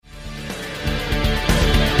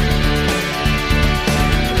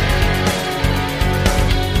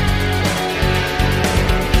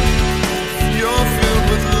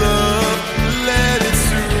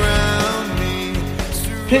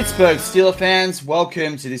Pittsburgh Steelers fans,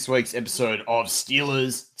 welcome to this week's episode of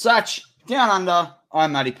Steelers Touch Down Under.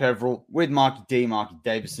 I'm Matty Peverill with Marky D, Marky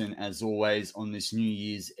Davison, as always, on this New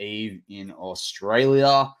Year's Eve in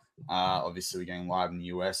Australia. Obviously, we're going live in the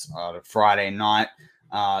US Friday night,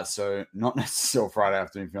 so not necessarily Friday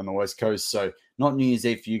afternoon if you're on the West Coast, so not New Year's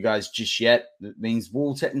Eve for you guys just yet. That means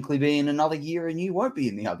we'll technically be in another year, and you won't be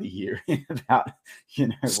in the other year in about,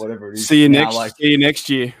 whatever it is. See you next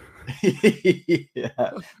year.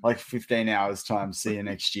 Yeah, like 15 hours time. See you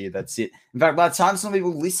next year. That's it. In fact, by the time some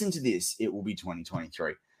people listen to this, it will be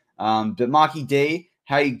 2023. But Marky D,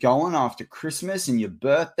 how you going after Christmas and your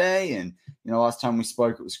birthday? And last time we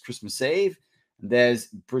spoke, it was Christmas Eve. There's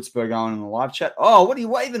Britsburg going in the live chat. Oh, what are you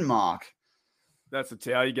waving, Mark? That's the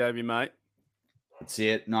towel you gave me, mate. That's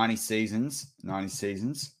it. 90 seasons. 90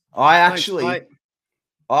 seasons. I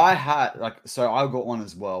got one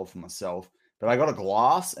as well for myself. But I got a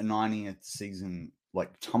glass, a 90th season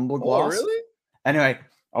tumbler glass. Oh, really? Anyway,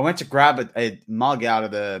 I went to grab a mug out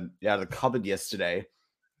of the cupboard yesterday,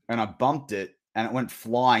 and I bumped it, and it went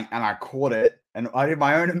flying, and I caught it, and I did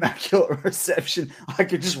my own immaculate reception. I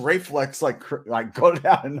could just reflex, got it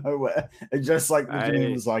out of nowhere, and just looking at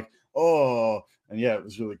it was like, oh, and yeah, it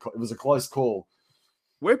was it was a close call.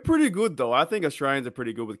 We're pretty good though. I think Australians are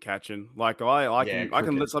pretty good with catching. I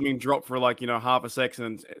can let something drop for half a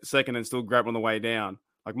second and still grab it on the way down.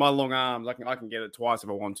 Like my long arms, I can get it twice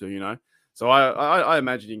if I want to, So I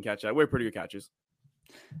imagine you can catch that. We're pretty good catchers.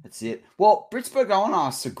 That's it. Well, Britsburg Owen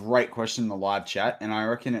asked a great question in the live chat, and I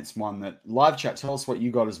reckon it's one that live chat. Tell us what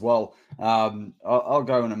you got as well. I'll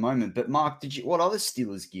go in a moment. But Mark, what other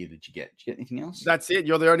Steelers gear did you get? Did you get anything else? That's it.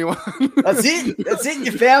 You're the only one. That's it. That's it.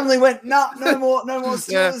 Your family went no more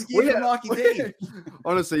Steelers gear for Marky D.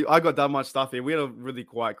 Honestly, I got that much stuff here. We had a really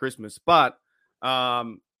quiet Christmas, but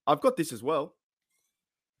I've got this as well.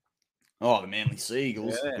 Oh, the Manly Sea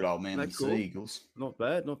Eagles. Yeah, good old Manly Sea Eagles. Not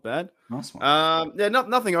bad. Nice one.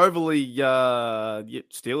 Nothing overly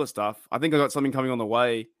Steeler stuff. I think I got something coming on the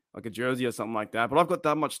way, like a jersey or something like that. But I've got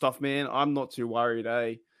that much stuff, man. I'm not too worried,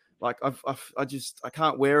 eh? I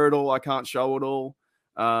can't wear it all. I can't show it all.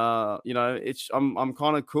 I'm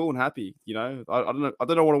kind of cool and happy. I don't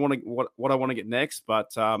know what I want to get next,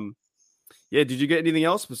 but did you get anything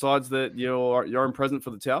else besides that your own present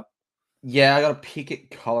for the towel? Yeah, I got a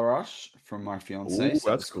Pickett Color Rush from my fiance. Ooh, so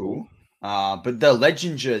that's cool. But the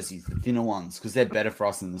legend jerseys, the thinner ones, because they're better for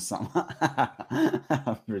us in the summer.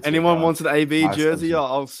 Anyone wants an AB jersey?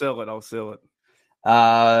 I'll sell it.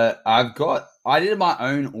 I did my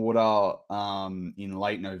own order in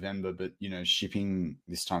late November, but shipping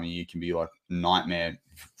this time of year can be like a nightmare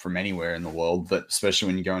from anywhere in the world, but especially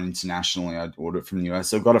when you're going internationally. I'd order it from the US.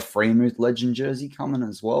 So I've got a Freemouth legend jersey coming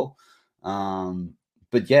as well.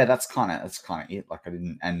 But yeah, that's kind of it.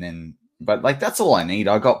 But that's all I need.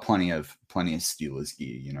 I got plenty of Steelers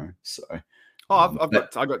gear, So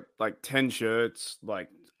I got like 10 shirts, like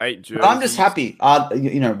 8 jerseys. I'm just happy.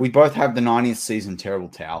 We both have the 90th season terrible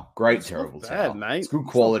towel. Great terrible towel, mate. It's good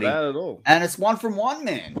quality. It's not bad at all. And it's 1 from 1,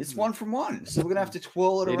 man. It's 1 from 1. So we're gonna have to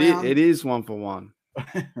twirl it around. It is 1 for 1.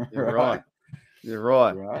 You're right. You're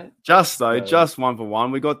right. Right. Just 1 for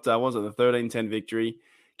 1. We got the 13-10 victory.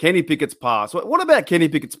 Kenny Pickett's pass. What about Kenny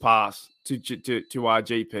Pickett's pass to our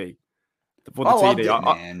GP for the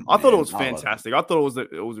TD? I thought it was fantastic. I thought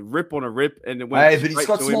it was a rip on a rip, and it went. Hey, but he's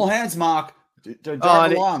got small hands, Mark. Don't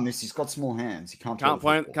rely on this. He's got small hands. He can't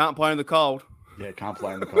play in the cold. Yeah, can't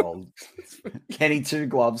play in the cold. Kenny 2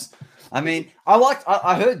 gloves. I mean,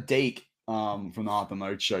 I heard Deke from the Arthur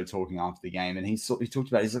Mode show talking after the game, and he talked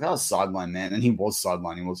about. He's like, I was sideline, man, and he was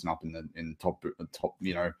sideline. He wasn't up in the top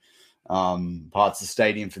parts of the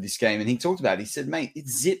stadium for this game, and he talked about it. He said, mate, it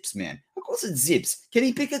zips, man. Of course it zips.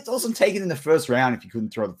 Kenny Pickett doesn't take it in the first round if you couldn't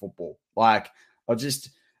throw the football. And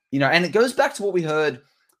it goes back to what we heard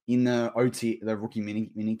in the rookie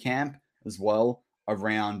mini camp as well,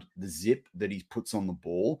 around the zip that he puts on the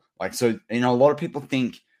ball. A lot of people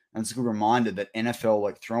think, and it's a good reminder, that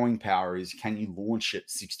NFL throwing power is, can you launch it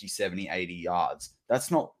 60, 70, 80 yards? That's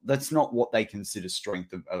not what they consider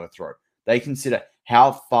strength of a throw. They consider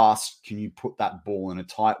how fast can you put that ball in a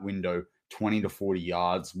tight window, 20 to 40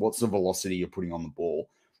 yards? What's the velocity you're putting on the ball?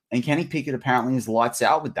 And Kenny Pickett apparently is lights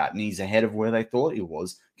out with that, and he's ahead of where they thought he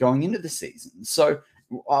was going into the season. So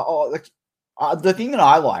the thing that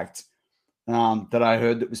I liked, that I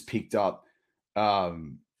heard that was picked up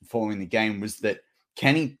following the game, was that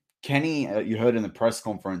Kenny, you heard in the press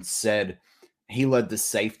conference, said he led the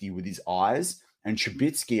safety with his eyes. And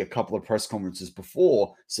Trubisky, a couple of press conferences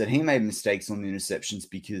before, said he made mistakes on the interceptions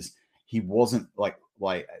because he wasn't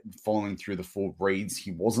following through the full reads. He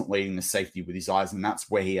wasn't leading the safety with his eyes, and that's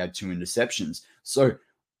where he had 2 interceptions. So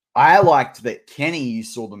I liked that Kenny, you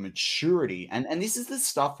saw the maturity. And this is the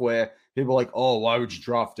stuff where people are like, oh, why would you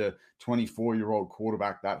draft a 24-year-old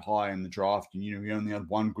quarterback that high in the draft? And, he only had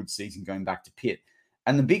one good season going back to Pitt.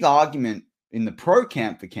 And the big argument in the pro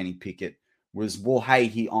camp for Kenny Pickett was, well, hey,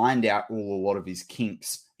 he ironed out a lot of his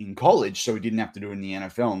kinks in college, so he didn't have to do it in the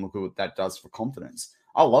NFL. And look at what that does for confidence.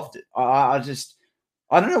 I loved it. I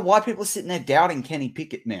don't know why people are sitting there doubting Kenny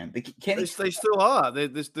Pickett, man. They still are. The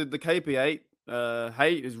KP8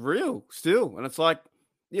 hate is real still. And it's like,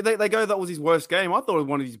 yeah, they go, that was his worst game. I thought it was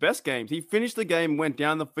one of his best games. He finished the game, went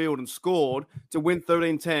down the field and scored to win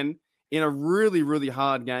 13-10 in a really, really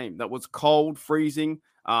hard game that was cold, freezing.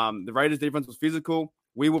 The Raiders defense was physical.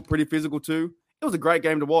 We were pretty physical too. It was a great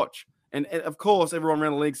game to watch. And of course, everyone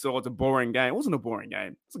around the league saw it's a boring game. It wasn't a boring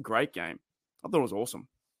game. It was a great game. I thought it was awesome.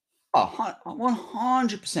 Oh,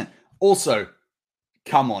 100%. Also,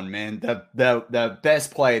 come on, man. The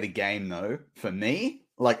best play of the game, though, for me,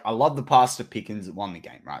 like, I love the pass to Pickens that won the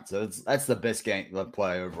game, right? So that's the best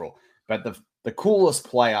play overall. But the coolest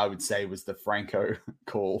play, I would say, was the Franco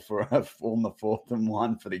call for on the 4th and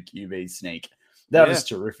 1 for the QB sneak. That was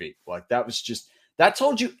terrific. Like, that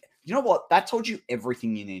told you, you know what? That told you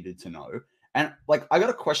everything you needed to know. And, like, I got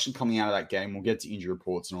a question coming out of that game. We'll get to injury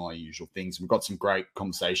reports and all our usual things. We've got some great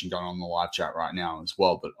conversation going on in the live chat right now as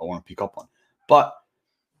well that I want to pick up on. But,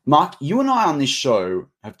 Mark, you and I on this show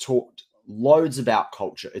have talked loads about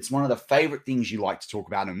culture. It's one of the favorite things you like to talk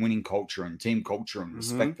about, and winning culture and team culture and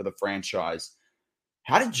respect for the franchise.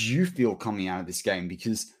 How did you feel coming out of this game?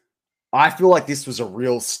 Because I feel like this was a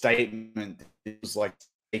real statement. It was like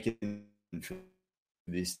taking for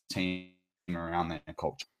this team around their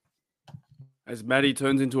culture. As Maddie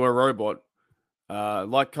turns into a robot,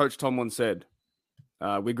 like Coach Tomlin said,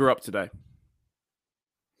 we grew up today.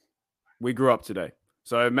 We grew up today.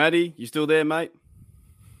 So, Maddie, you still there, mate?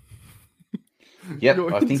 Yep,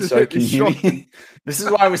 I think so. Can you hear me? This is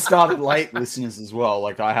why we started late, listeners, as well.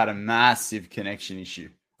 Like, I had a massive connection issue.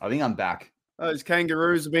 I think I'm back. Those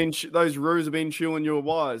kangaroos have been, those roos have been chewing your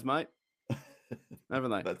wires, mate.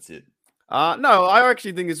 Haven't they? That's it. No, I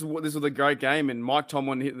actually think this was a great game, and Mike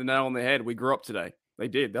Tomlin hit the nail on the head. We grew up today. They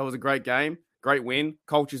did. That was a great game, great win.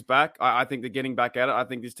 Culture's back. I think they're getting back at it. I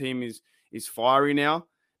think this team is fiery now.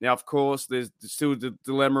 Now, of course, there's still the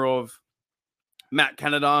dilemma of Matt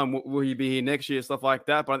Canada and will he be here next year, stuff like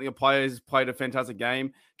that. But I think the players played a fantastic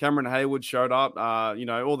game. Cameron Hayward showed up.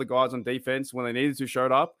 All the guys on defense when they needed to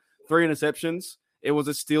showed up. 3 interceptions. It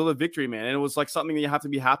was still a victory, man. And it was like something that you have to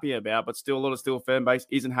be happy about, but still a lot of Steel fan base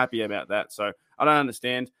isn't happy about that. So I don't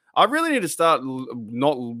understand. I really need to start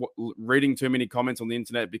not reading too many comments on the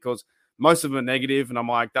internet because most of them are negative. And I'm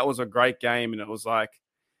like, that was a great game. And it was like,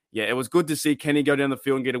 yeah, it was good to see Kenny go down the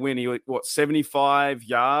field and get a win. He 75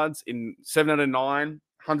 yards in 7 out of 9,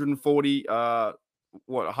 140,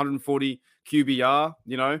 140 QBR,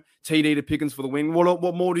 TD to Pickens for the win.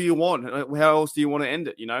 What more do you want? How else do you want to end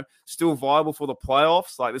it? Still viable for the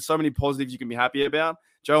playoffs. Like, there's so many positives you can be happy about.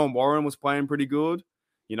 Joe and Warren was playing pretty good.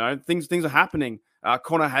 Things are happening.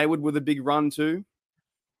 Connor Hayward with a big run too.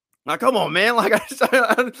 Now, come on, man. Like,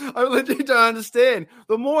 I legit don't understand.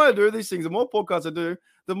 The more I do these things, the more podcasts I do,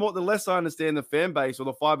 the less I understand the fan base or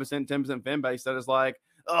the 5%, 10% fan base that is like,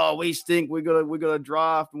 oh, we stink. We got to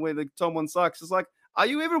draft and the someone sucks. It's like, are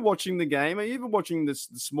you ever watching the game? Are you ever watching the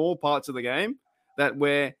small parts of the game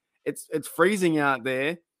where it's freezing out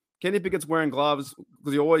there? Kenny Pickett's wearing gloves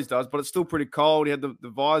because he always does, but it's still pretty cold. He had the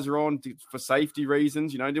visor on for safety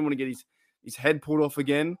reasons. Didn't want to get his head pulled off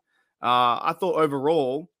again. I thought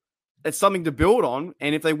overall, it's something to build on.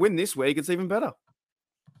 And if they win this week, it's even better.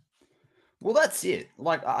 Well, that's it.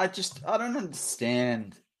 Like, I don't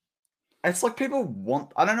understand. It's like people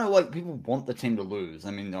want the team to lose.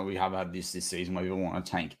 I mean, we have had this season where people want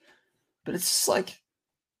to tank. But it's just like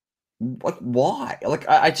why? Like,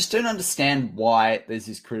 I just don't understand why there's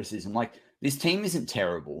this criticism. Like, this team isn't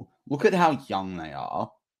terrible. Look at how young they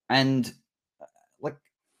are. And,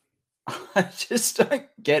 I just don't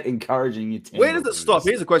get encouraging your team. Where does it stop?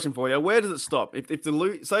 Here's a question for you. Where does it stop? If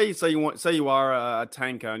the say you are a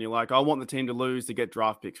tanker and you're like, I want the team to lose to get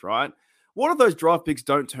draft picks, right? What if those draft picks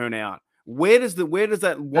don't turn out? Where does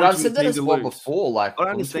that? But I've said that as well before. Like, I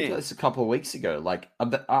understand this a couple of weeks ago. Like,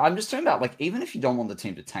 I'm just talking about, like, even if you don't want the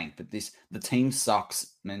team to tank, but the team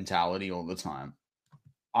sucks mentality all the time.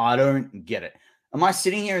 I don't get it. Am I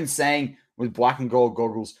sitting here and saying with black and gold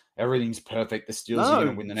goggles, everything's perfect, the Steelers are going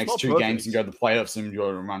to win the next 2 games and go to the playoffs and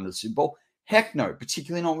go to run the Super Bowl? Heck no,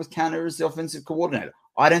 particularly not with Canada as the offensive coordinator.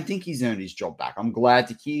 I don't think he's earned his job back. I'm glad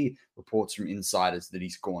to hear reports from insiders that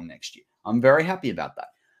he's gone next year. I'm very happy about that.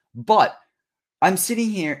 But I'm sitting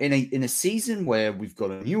here in a season where we've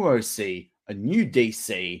got a new OC, a new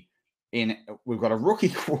DC. We've got a rookie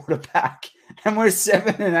quarterback, and we're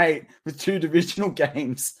 7-8 with 2 divisional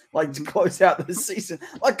games, like to close out the season.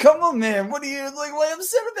 Like, come on, man! What are you like? Why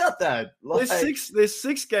upset about that? Like, there's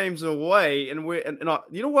 6 games away, and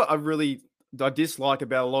you know what I dislike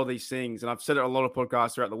about a lot of these things, and I've said it on a lot of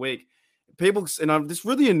podcasts throughout the week. People, this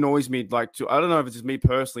really annoys me. Like, I don't know if it's just me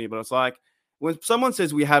personally, but it's like when someone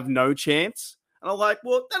says we have no chance, and I'm like,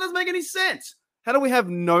 well, that doesn't make any sense. How do we have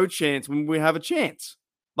no chance when we have a chance?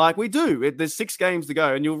 Like we do. There's 6 games to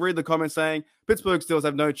go, and you'll read the comments saying Pittsburgh Steelers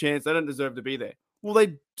have no chance. They don't deserve to be there. Well,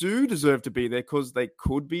 they do deserve to be there because they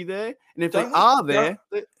could be there, and if don't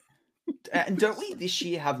we this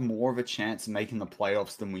year have more of a chance of making the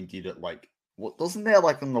playoffs than we did at wasn't there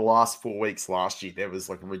like in the last 4 weeks last year, there was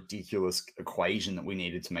like a ridiculous equation that we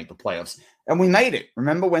needed to make the playoffs and we made it.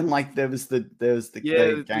 Remember when like there was the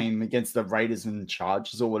game against the Raiders and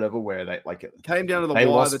Chargers or whatever, where they like it came down to the they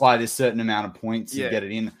lost by this certain amount of points to get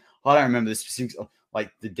it in. I don't remember the specifics of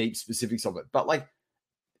like the deep specifics of it, but like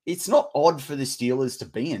it's not odd for the Steelers to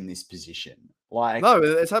be in this position. Like, no,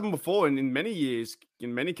 it's happened before in many years,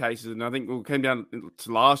 in many cases, and I think it came down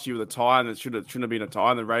to last year with a tie, and it shouldn't have been a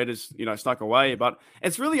tie, and the Raiders, snuck away. But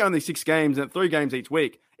it's really only 6 games and 3 games each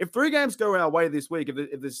week. If 3 games go our way this week,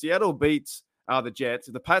 if the Seattle beats the Jets,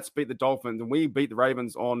 if the Pats beat the Dolphins, and we beat the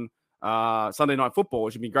Ravens on Sunday Night Football,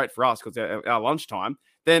 which would be great for us because our lunchtime,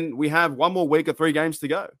 then we have 1 more week of 3 games to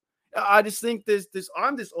go. I just think there's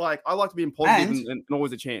I'm just like, I like to be in positive and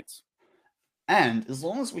always a chance. And as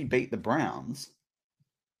long as we beat the Browns,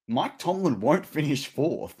 Mike Tomlin won't finish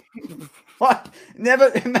 4th. Like, never,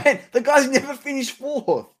 man, the guy's never finished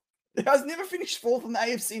 4th. The guy's never finished 4th in the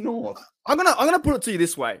AFC North. I'm gonna put it to you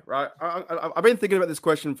this way, right? I've been thinking about this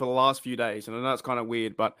question for the last few days, and I know it's kind of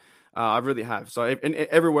weird, but I really have. So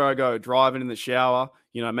everywhere I go, driving in the shower,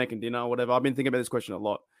 making dinner or whatever, I've been thinking about this question a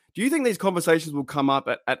lot. Do you think these conversations will come up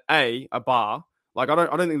at a bar? Like, I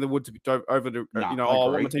don't think they would go over to, I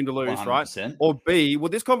want my team to lose, 100%. Right? Or B,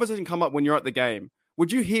 would this conversation come up when you're at the game?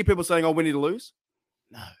 Would you hear people saying, we need to lose?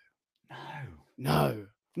 No,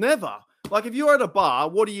 never. Like, if you're at a bar,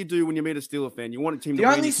 what do you do when you meet a Steelers fan? You want a team to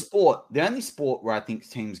win. The only sport where I think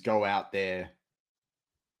teams go out there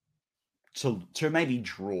to maybe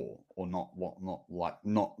draw or not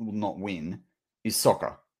win is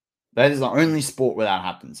soccer. That is the only sport where that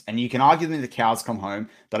happens. And you can argue when the cows come home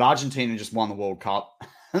that Argentina just won the World Cup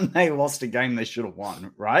and they lost a game they should have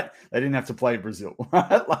won, right? They didn't have to play Brazil,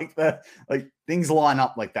 right? Like things line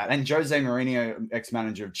up like that. And Jose Mourinho,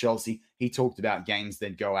 ex-manager of Chelsea, he talked about games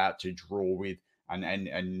they'd go out to draw with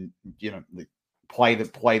and play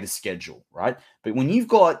the schedule, right? But when you've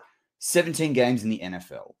got 17 games in the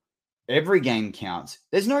NFL, every game counts.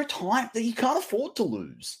 There's no time that you can't afford to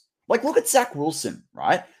lose. Like, look at Zach Wilson,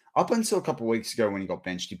 right? Up until a couple of weeks ago when he got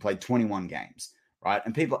benched, he played 21 games, right?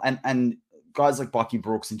 And people and guys like Bucky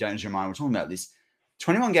Brooks and Daniel Jeremiah were talking about this.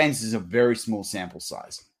 21 games is a very small sample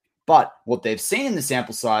size. But what they've seen in the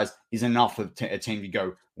sample size is enough of a team to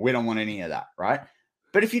go, we don't want any of that, right?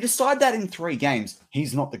 But if you decide that in 3 games,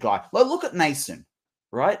 he's not the guy. Like, look at Mason,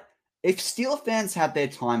 right? If Steelers fans had their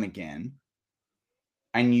time again,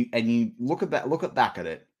 and you look back at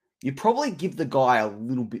it, you probably give the guy a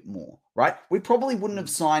little bit more, right? We probably wouldn't have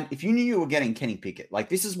signed if you knew you were getting Kenny Pickett. Like,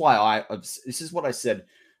 this is what I said.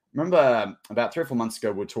 Remember about 3 or 4 months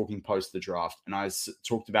ago, we were talking post the draft, and I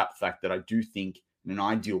talked about the fact that I do think in an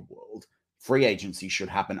ideal world, free agency should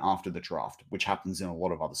happen after the draft, which happens in a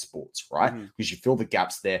lot of other sports, right? Because you fill the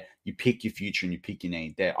gaps there, you pick your future and you pick your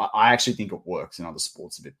need there. I actually think it works in other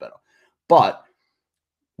sports a bit better. But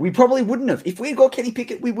we probably wouldn't have. If we got Kenny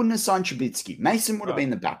Pickett, we wouldn't have signed Trubisky. Mason would have been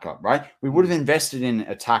the backup, right? We would have invested in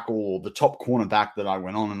a tackle or the top cornerback that I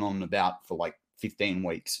went on and on about for like 15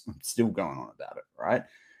 weeks. I'm still going on about it, right?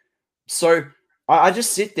 So I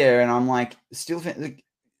just sit there and I'm like,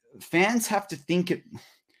 fans have to think it.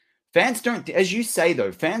 Fans don't, as you say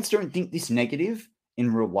though, fans don't think this negative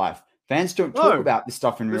in real life. Fans don't talk about this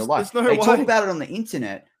stuff in real life. They talk about it on the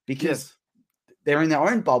internet because they're in their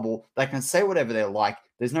own bubble. They can say whatever they like.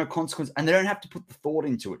 There's no consequence, and they don't have to put the thought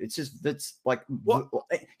into it. It's just that's like what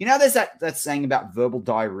there's that saying about verbal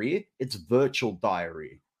diarrhea. It's virtual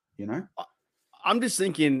diarrhea. I'm just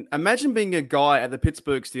thinking. Imagine being a guy at the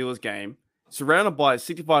Pittsburgh Steelers game, surrounded by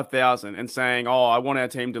 65,000, and saying, "Oh, I want our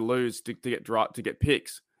team to lose to get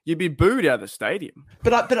picks." You'd be booed out of the stadium.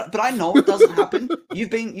 But I know it doesn't happen. You've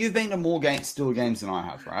been to more Steelers games than I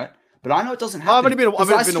have, right? But I know it doesn't happen. I've only been to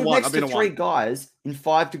one. Next to 3 guys in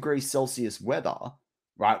 5 degrees Celsius weather,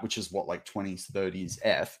 right? Which is what, like 20s, 30s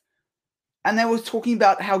F. And they were talking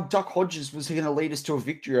about how Duck Hodges was going to lead us to a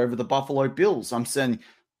victory over the Buffalo Bills. I'm saying,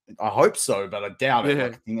 I hope so, but I doubt it.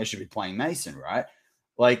 Like, I think they should be playing Mason, right?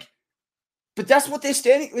 Like, but that's what they're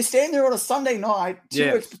standing. We're standing there on a Sunday night,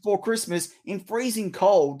 2 weeks before Christmas, in freezing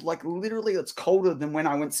cold. Like, literally, it's colder than when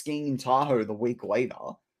I went skiing in Tahoe the week later.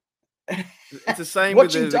 It's the same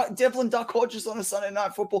watching Devlin Duck Hodges on a Sunday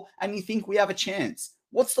Night Football, and you think we have a chance.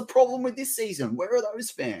 What's the problem with this season? Where are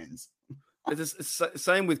those fans? It's the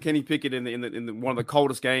same with Kenny Pickett in the one of the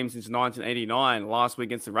coldest games since 1989 last week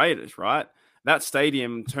against the Raiders, right? That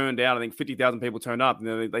stadium turned out, I think 50,000 people turned up,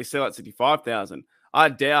 and they sell at 65,000. I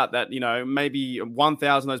doubt that, maybe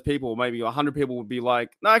 1,000 of those people, maybe 100 people would be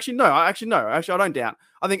like, no. Actually, I don't doubt.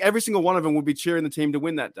 I think every single one of them would be cheering the team to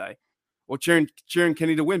win that day, or cheering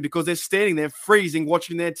Kenny to win, because they're standing there freezing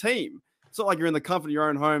watching their team. It's not like you're in the comfort of your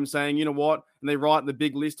own home saying, you know what, and they write the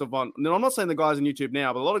big list of and I'm not saying the guys on YouTube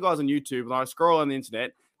now, but a lot of guys on YouTube, when I scroll on the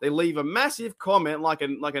internet, they leave a massive comment like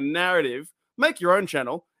a narrative. Make your own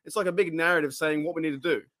channel. It's like a big narrative saying what we need to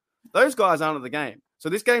do. Those guys aren't at the game. So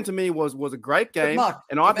this game to me was a great game, Mark,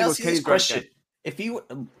 and I think it was Kenny's question. Game. If you,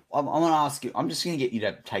 I'm going to ask you. I'm just going to get you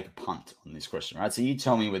to take a punt on this question, right? So you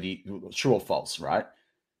tell me whether true or false, right?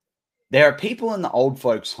 There are people in the old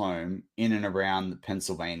folks' home in and around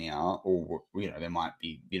Pennsylvania, or there might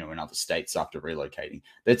be in other states after relocating,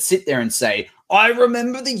 that sit there and say, "I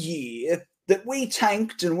remember the year that we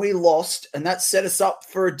tanked and we lost, and that set us up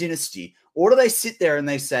for a dynasty." Or do they sit there and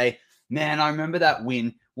they say, "Man, I remember that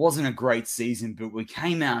win. Wasn't a great season, but we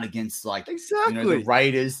came out against the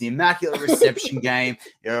Raiders, the Immaculate Reception game.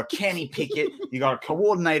 Kenny Pickett, you got a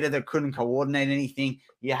coordinator that couldn't coordinate anything.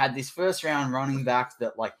 You had this first round running back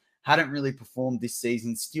that hadn't really performed this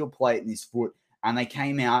season, steel plate in his foot, and they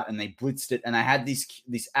came out and they blitzed it, and they had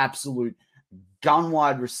this absolute gun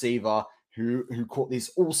wide receiver who caught this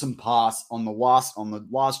awesome pass on the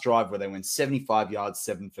last drive where they went 75 yards,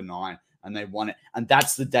 7 for 9, and they won it. And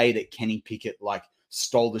that's the day that Kenny Pickett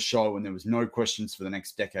stole the show, and there was no questions for the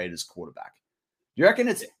next decade as quarterback. Do you reckon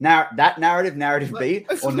it's that narrative B,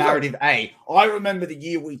 or narrative A? I remember the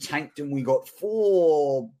year we tanked and we got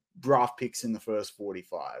 4 draft picks in the first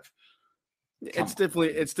 45. It's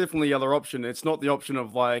definitely the other option. It's not the option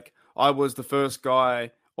of I was the first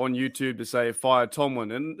guy on YouTube to say fire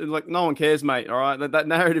Tomlin, and no one cares, mate. All right, that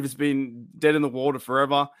narrative has been dead in the water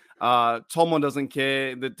forever. Tomlin doesn't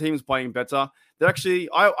care. The team's playing better. They're actually,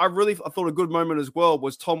 I thought a good moment as well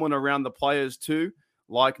was Tomlin around the players too,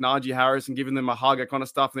 like Najee Harris, and giving them a hug, that kind of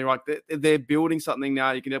stuff. And they're building something now.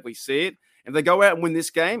 You can definitely see it. If they go out and win this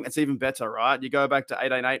game, it's even better, right? You go back to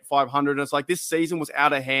 888, 500, and it's like this season was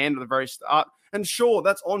out of hand at the very start. And sure,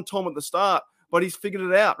 that's on Tom at the start, but he's figured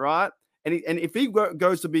it out, right? And if he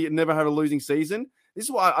goes to never have a losing season, this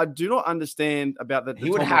is why I do not understand about the. He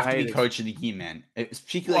would have to be coach of the year, man.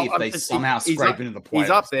 Particularly if they somehow scrape into the playoffs. He's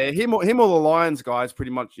up there. Him or the Lions guys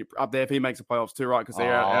pretty much up there if he makes the playoffs too, right? Because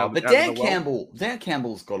they're out. But Dan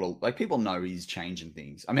Campbell's got people know he's changing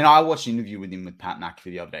things. I mean, I watched an interview with him with Pat McAfee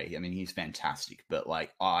the other day. I mean, he's fantastic. But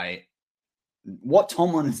what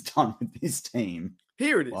Tomlin has done with this team.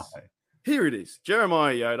 Here it is.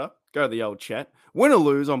 Jeremiah Yoda. Go to the old chat. Win or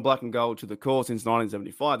lose on black and gold to the core since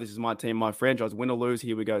 1975. This is my team, my franchise. Win or lose.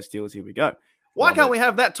 Here we go. Steelers. Here we go. Why can't we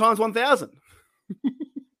have that times 1,000?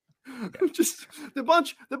 Just the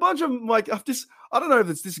bunch of I don't know if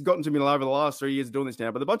this has gotten to me over the last 3 years of doing this now,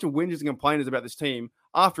 but the bunch of whingers and complainers about this team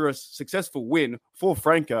after a successful win for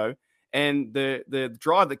Franco and the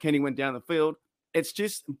drive that Kenny went down the field, it's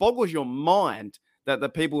just boggles your mind that the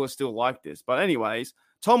people are still like this. But anyways,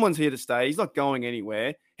 Tomlin's here to stay. He's not going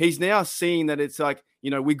anywhere. He's now seeing that it's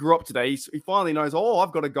we grew up today. He finally knows,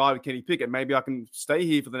 I've got a guy with Kenny Pickett. Maybe I can stay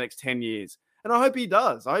here for the next 10 years. And I hope he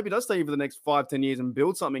does. I hope he does stay here for the next 5-10 years and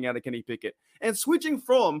build something out of Kenny Pickett. And switching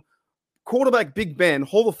from quarterback Big Ben,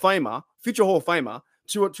 Hall of Famer, future Hall of Famer,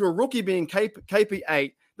 to a rookie being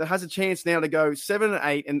KP8 that has a chance now to go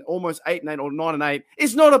 7-8 and almost 8-8 or 9-8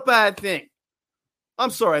 is not a bad thing. I'm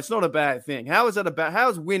sorry, it's not a bad thing. How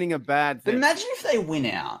is winning a bad thing? But imagine if they win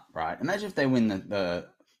out, right? Imagine if they win the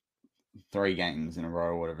 3 games in a row,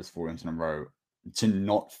 or whatever, it's 4 games in a row, to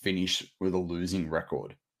not finish with a losing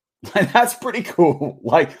record. That's pretty cool.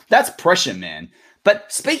 That's pressure, man.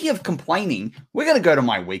 But speaking of complaining, we're going to go to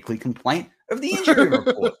my weekly complaint of the injury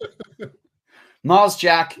report. Miles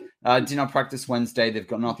Jack did not practice Wednesday. They've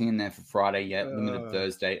got nothing in there for Friday yet. Limited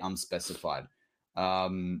Thursday, unspecified.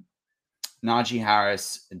 Najee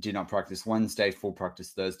Harris did not practice Wednesday. Full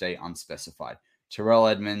practice Thursday, unspecified. Terrell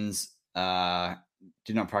Edmonds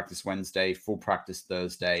did not practice Wednesday. Full practice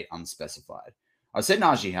Thursday, unspecified. I said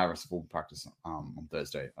Najee Harris full practice on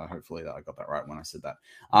Thursday. Hopefully that I got that right when I said that.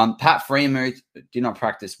 Pat Freiermuth did not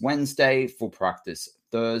practice Wednesday. Full practice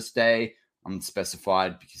Thursday,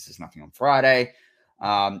 unspecified because there's nothing on Friday.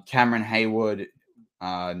 Cameron Hayward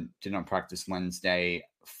did not practice Wednesday,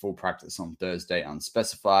 full practice on Thursday,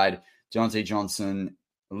 unspecified. Deontay Johnson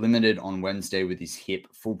limited on Wednesday with his hip,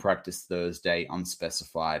 full practice Thursday,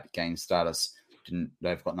 unspecified. Game status,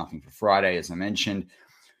 they've got nothing for Friday, as I mentioned.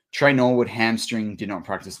 Trey Norwood, hamstring, did not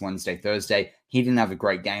practice Wednesday, Thursday. He didn't have a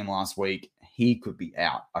great game last week. He could be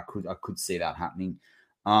out. I could see that happening.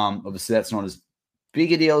 Obviously, that's not as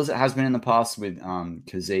big a deal as it has been in the past with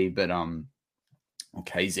KZ, but or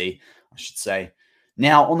KZ, I should say.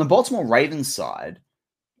 Now, on the Baltimore Ravens side,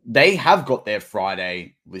 they have got their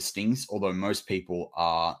Friday listings, although most people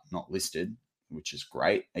are not listed, which is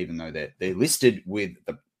great, even though they're listed with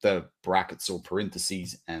the brackets or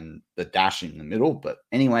parentheses and the dash in the middle. But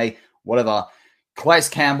anyway, whatever. Calais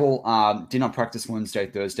Campbell did not practice Wednesday,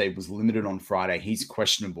 Thursday, was limited on Friday. He's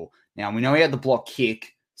questionable. Now, we know he had the block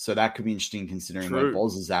kick, so that could be interesting considering where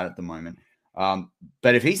Boz is at the moment.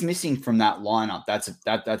 But if he's missing from that lineup,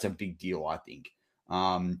 that's a big deal, I think.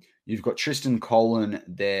 You've got Tristan Colon,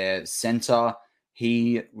 their center.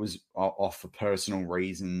 He was off for personal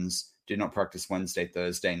reasons. Did not practice Wednesday,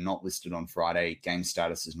 Thursday, not listed on Friday. Game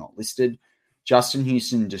status is not listed. Justin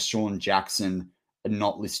Houston, Deshaun Jackson are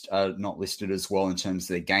not listed as well in terms of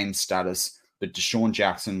their game status. But Deshaun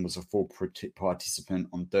Jackson was a full participant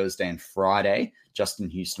on Thursday and Friday. Justin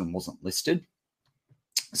Houston wasn't listed.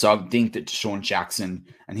 So I think that Deshaun Jackson,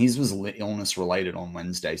 and his was illness related on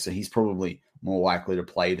Wednesday, so he's probably more likely to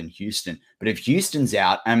play than Houston. But if Houston's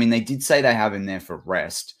out, I mean, they did say they have him there for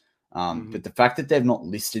rest. But the fact that they've not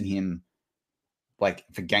listed him like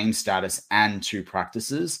for game status and 2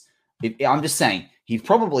 practices, I'm just saying he's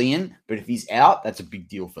probably in, but if he's out, that's a big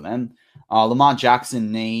deal for them. Lamar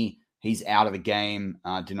Jackson, knee, he's out of the game.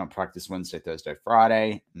 Did not practice Wednesday, Thursday,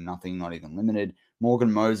 Friday. Nothing, not even limited.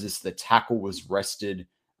 Morgan Moses, the tackle, was rested.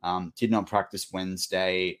 Did not practice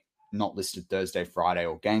Wednesday, not listed Thursday, Friday,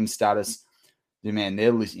 or game status. Man,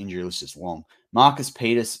 their injury list is long. Marcus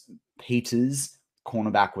Peters,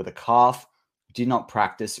 cornerback with a calf, did not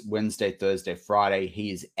practice Wednesday, Thursday, Friday. He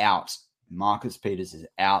is out. Marcus Peters is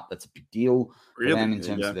out. That's a big deal for them in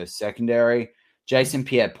terms of their secondary. Jason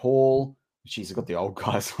Pierre-Paul, she's got the old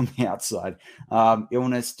guys on the outside.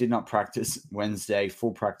 Illness, did not practice Wednesday,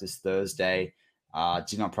 full practice Thursday,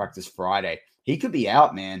 did not practice Friday. He could be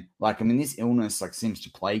out, man. Like, I mean, this illness seems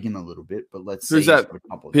to plague him a little bit, but let's see. Who's that?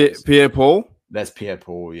 Pierre-Paul? That's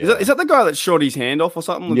Pierre-Paul, yeah. Is that the guy that shot his hand off or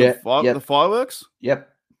something with the fireworks? Yep.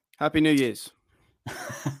 Happy New Year's.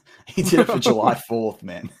 He did it for July 4th,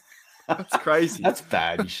 man. That's crazy. That's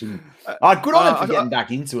bad. You shouldn't. Good on him for getting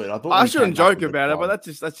back into it. I shouldn't joke about it, but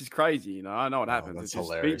that's just crazy. You know, I know what happens. That's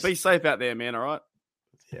hilarious. Be safe out there, man. All right.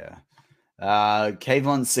 Yeah.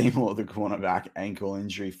 Kayvon Seymour, the cornerback, ankle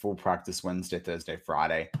injury, full practice Wednesday, Thursday,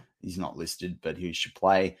 Friday. He's not listed, but he should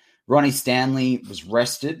play. Ronnie Stanley was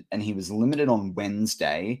rested, and he was limited on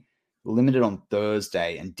Wednesday, limited on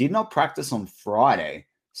Thursday, and did not practice on Friday.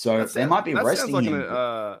 So they might be resting him.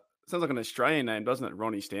 Sounds like an Australian name, doesn't it?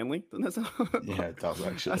 Ronnie Stanley. Doesn't that sound... Yeah, it does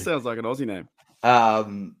actually. That sounds like an Aussie name.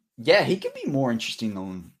 Yeah, he could be more interesting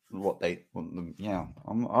than what they. Yeah,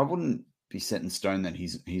 I wouldn't be set in stone that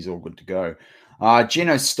he's all good to go.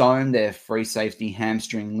 Geno Stone, their free safety,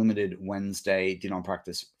 hamstring, limited Wednesday, did not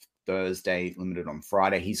practice Thursday, limited on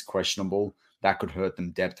Friday. He's questionable. That could hurt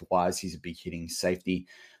them depth-wise. He's a big hitting safety.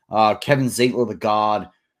 Kevin Ziegler, the guard,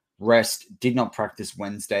 rest, did not practice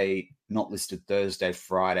Wednesday, not listed Thursday,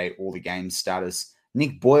 Friday, or the game status.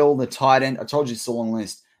 Nick Boyle, the tight end. I told you it's a long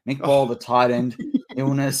list. Nick Boyle, the tight end,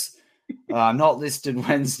 illness. Not listed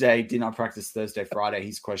Wednesday, did not practice Thursday, Friday.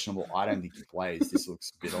 He's questionable. I don't think he plays. This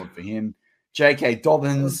looks a bit odd for him. J.K.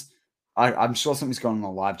 Dobbins, I'm sure something's going on in the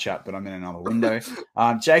live chat, but I'm in another window.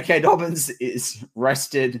 J.K. Dobbins is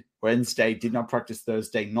rested Wednesday, did not practice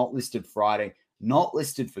Thursday, not listed Friday, not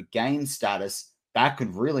listed for game status. That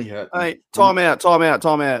could really hurt them. Hey, time out.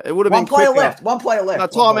 It would have been quicker. One player left. No,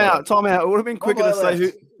 time out. It would have been quicker to say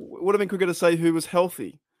who. Would have been quicker to say who was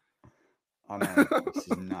healthy. I know, this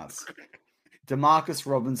is nuts. Demarcus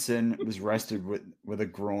Robinson was rested with a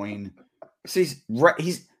groin. So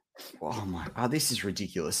he's oh my god, this is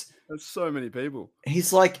ridiculous. There's so many people.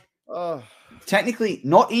 He's like technically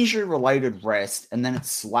not injury related rest, and then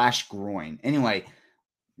it's / groin. Anyway,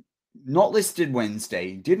 not listed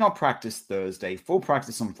Wednesday, did not practice Thursday, full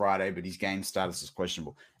practice on Friday, but his game status is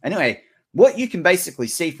questionable. Anyway, what you can basically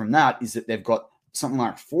see from that is that they've got something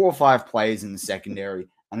like 4 or 5 players in the secondary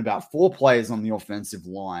and about 4 players on the offensive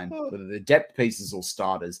line, whether they're depth pieces or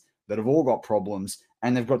starters, that have all got problems.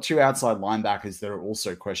 And they've got 2 outside linebackers that are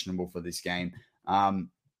also questionable for this game.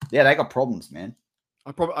 Yeah, they got problems, man.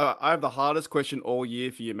 I have the hardest question all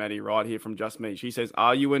year for you, Maddie, right here from Just Me. She says,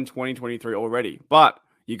 "Are you in 2023 already?" But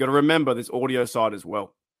you got to remember this audio side as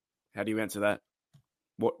well. How do you answer that?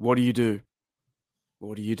 What do you do?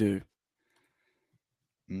 What do you do?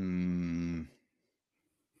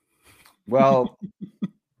 Well,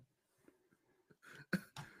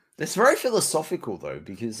 it's very philosophical though,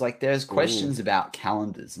 because like there's questions about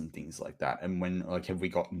calendars and things like that, and when like have we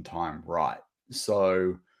gotten time right?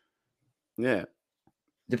 So yeah,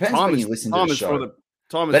 depends when you listen to the show.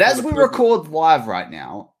 But as we record live right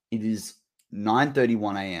now, it is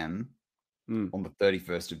 9:31 a.m. on the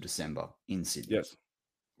 31st of December in Sydney. Yes.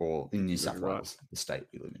 Or in New South Wales, the state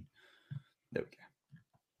we live in. There we go.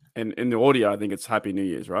 And in the audio, I think it's Happy New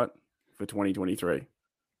Year's, right? For 2023.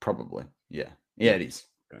 Probably. Yeah. Yeah, it is.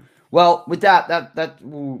 Okay. Well, with that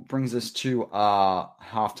brings us to our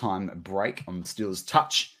halftime break on Steelers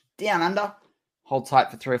Touch Down Under. Hold tight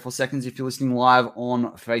for 3 or 4 seconds if you're listening live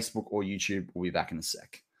on Facebook or YouTube. We'll be back in a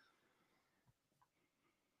sec.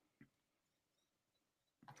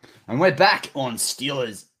 And we're back on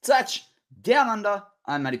Steelers Touch Down Under.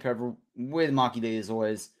 I'm Matty Peverill with Marky D as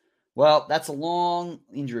always. Well, that's a long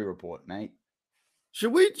injury report, mate.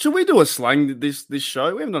 Should we do a slang this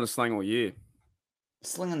show? We haven't done a slang all year.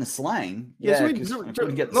 Sling and the slang? Yeah, I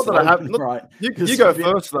couldn't get not that I have. Right. You go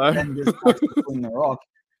first, though. And just sling the rock.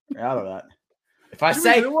 We're out of that. If I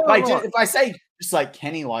say just like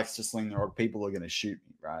Kenny likes to sling the rock, people are going to shoot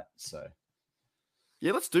me, right? So.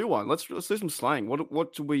 Yeah, let's do one. Let's do some slang.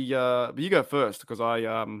 What should we? But you go first because I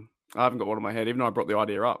haven't got one in my head, even though I brought the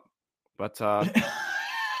idea up. But talk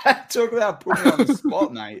about putting me on the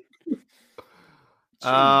spot, mate.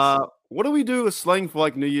 What do we do with slang for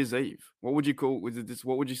like New Year's Eve? What would you call?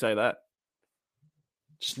 What would you say that?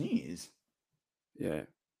 Just New Year's. Yeah.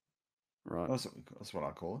 Right. That's what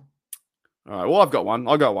I call it. All right. Well, I've got one.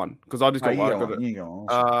 I got one because I just got one. You go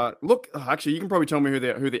on. Look, actually, you can probably tell me who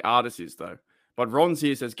the artist is though. But Ron's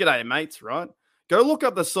here says, "G'day, mates." Right? Go look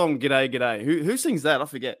up the song "G'day, G'day." Who sings that? I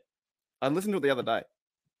forget. I listened to it the other day.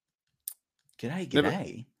 G'day,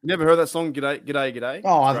 G'day. Never heard that song? G'day, G'day, G'day.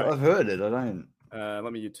 Oh, I've heard it. I don't.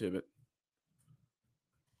 Let me YouTube it.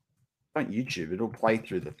 Don't YouTube it. It'll play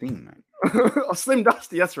through the thing, mate. Oh, Slim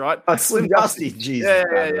Dusty. That's right. Slim Dusty. Jesus.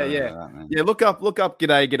 Yeah. Yeah. Look up.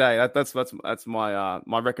 G'day, G'day. That's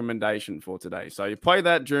my recommendation for today. So you play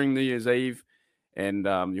that during New Year's Eve, and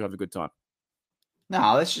you have a good time.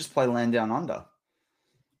 No, let's just play Land Down Under.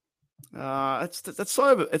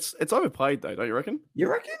 It's overplayed though, don't you reckon? You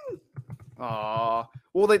reckon? Well,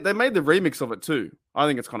 they made the remix of it too. I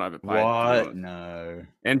think it's kind of overplayed. What? No.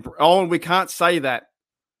 And we can't say that.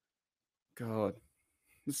 God.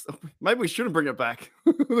 Maybe we shouldn't bring it back.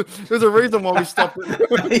 There's a reason why we stopped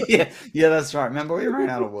it. yeah, that's right. Remember, we ran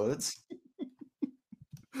out of words.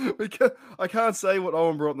 I can't say what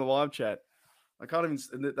Owen brought in the live chat. I can't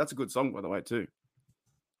even. That's a good song, by the way, too.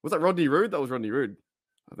 Was that Rodney Rude? That was Rodney Rude,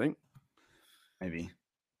 I think. Maybe.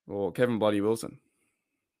 Or Kevin Bloody Wilson.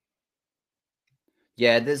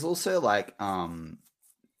 Yeah, there's also like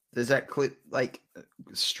there's that clip like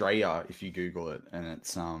Straya if you Google it, and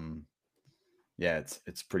it's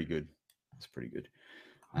it's pretty good. It's pretty good.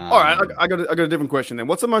 All right, I got a different question then.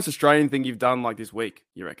 What's the most Australian thing you've done like this week?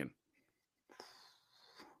 You reckon?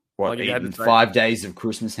 What? Like eaten 5 days of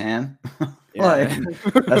Christmas ham. Yeah.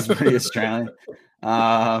 That's pretty Australian.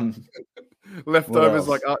 Leftovers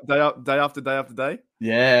like day after day.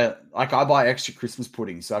 Yeah, like I buy extra Christmas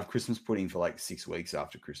pudding, so I have Christmas pudding for like 6 weeks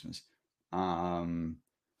after Christmas. I don't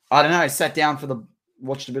know. I sat down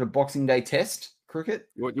watched a bit of Boxing Day Test cricket.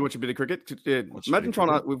 You watch a bit of cricket? Yeah. Imagine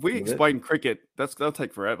if we explain cricket, that'll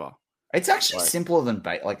take forever. It's actually simpler than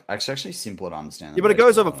it's actually simpler to understand. Yeah, but it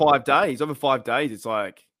goes over 5 days. Over 5 days, it's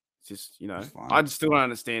like. It's just, I still don't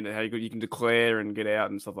understand it, how you can declare and get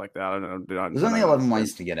out and stuff like that. I don't There's only 11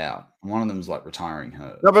 ways to get out. One of them is like retiring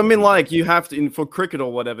her. No, but I mean, like, you have to, for cricket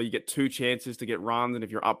or whatever, you get 2 chances to get runs. And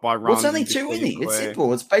if you're up by runs. Well, it's only 2 innings. It's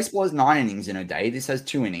simple. Baseball has 9 innings in a day. This has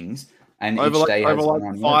 2 innings. And each day has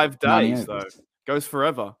over 5 days, though. Goes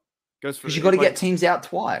forever. Because you've got to get teams out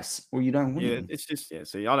twice or you don't win. Yeah, it's just,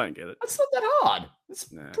 see, I don't get it. It's not that hard. It's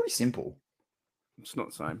pretty simple. It's not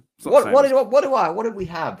the same. What did we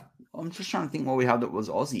have? I'm just trying to think what we had that was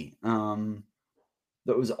Aussie.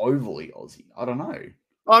 That was overly Aussie. I don't know.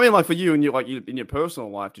 I mean, like for you and in your personal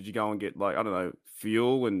life, did you go and get like, I don't know,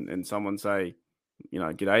 fuel and someone say,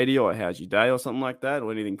 g'day or how's your day or something like that,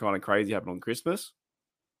 or anything kind of crazy happen on Christmas?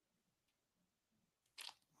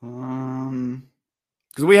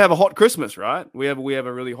 Because we have a hot Christmas, right? We have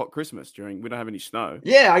a really hot Christmas we don't have any snow.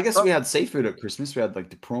 Yeah, I guess we had seafood at Christmas. We had like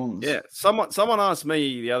the prawns. Yeah, someone asked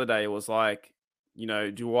me the other day. It was like,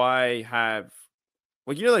 do I have?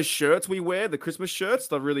 Like, you know those shirts we wear, the Christmas shirts,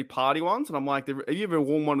 the really party ones? And I'm like, have you ever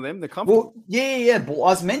worn one of them? They're comfortable. Well, yeah. But I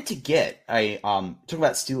was meant to get a talk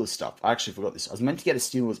about Steelers stuff. I actually forgot this. I was meant to get a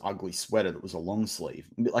Steelers ugly sweater that was a long sleeve,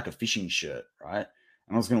 a bit like a fishing shirt, right?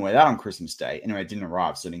 And I was going to wear that on Christmas Day. Anyway, it didn't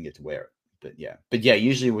arrive, so I didn't get to wear it. But yeah,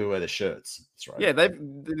 usually we wear the shirts. That's right. Yeah,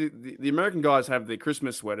 the American guys have the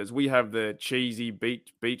Christmas sweaters. We have the cheesy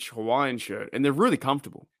beach Hawaiian shirt, and they're really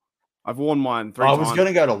comfortable. I've worn mine 3 times. I was going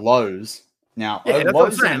to go to Lowe's. Now, yeah,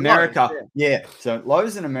 Lowe's in America, yeah. So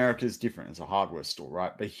Lowe's in America is different. It's a hardware store,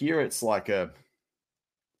 right? But here it's like I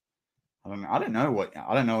don't know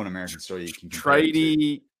an American store you can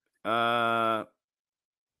Tradie.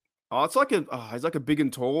 It's like a big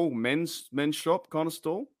and tall men's shop kind of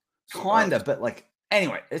store. Kinda, but like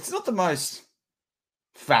anyway, it's not the most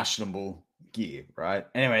fashionable gear, right?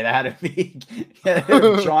 Anyway, they had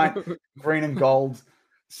a giant green and gold.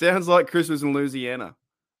 Sounds like Christmas in Louisiana.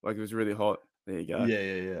 Like it was really hot. There you go.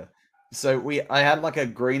 Yeah. So I had like a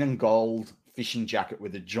green and gold fishing jacket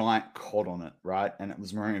with a giant cod on it, right? And it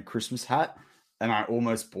was wearing a Christmas hat. And I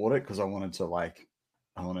almost bought it because I wanted to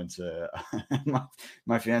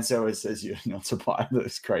my fiance always says you're not to buy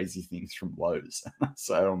those crazy things from Lowe's.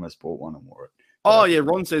 So I almost bought one and wore it. Oh yeah,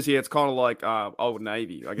 Ron says here it's kind of like Old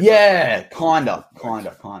Navy. I guess yeah, kind of.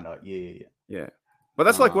 Yeah. But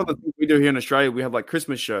that's like what we do here in Australia. We have like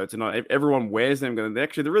Christmas shirts, and everyone wears them. And they're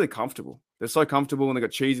really comfortable. They're so comfortable, and they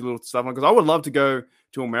got cheesy little stuff on. Because I would love to go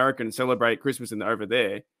to America and celebrate Christmas over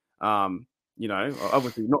there.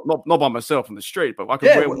 Obviously not by myself on the street, but I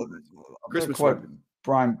could wear Christmas.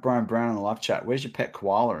 Brian Brown in the live chat. Where's your pet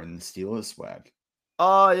koala in the Steelers swag?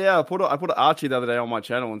 Oh yeah, I put Archie the other day on my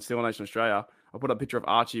channel on Steel Nation Australia. I put a picture of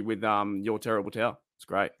Archie with your terrible towel. It's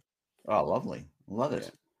great. Oh, lovely. Love it. Yeah.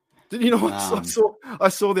 Did you know what I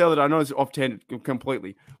saw the other day? I know it's off tangent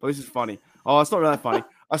completely, but this is funny. Oh, it's not really that funny.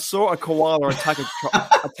 I saw a koala attack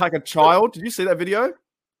a child. Did you see that video?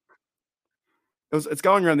 It's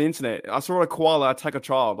going around the internet. I saw a koala attack a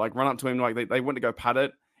child, like run up to him, like they went to go pat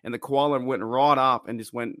it, and the koala went right up and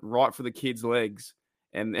just went right for the kid's legs,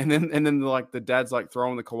 and then like the dad's like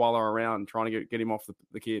throwing the koala around, trying to get him off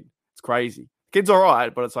the kid. It's crazy. The kid's all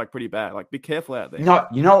right, but it's like pretty bad. Like be careful out there. No,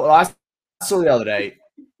 you know what I saw the other day.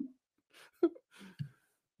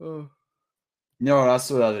 You know what I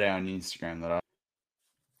saw the other day on Instagram that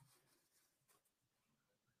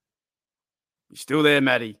You're still there,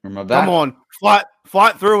 Maddie. Come on,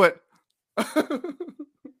 fight through it.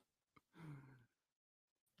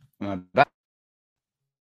 Am I back?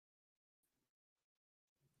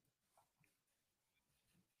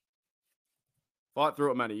 Fight through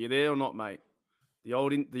it, Matty. You there or not, mate? The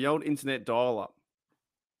old internet dial-up.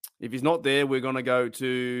 If he's not there, we're gonna go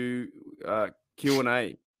to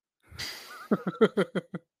Q&A.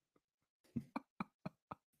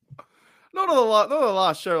 Not the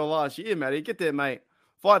last show of last year, Matty. Get there, mate.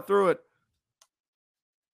 Fight through it.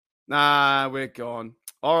 Nah, we're gone.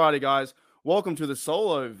 Alrighty, guys. Welcome to the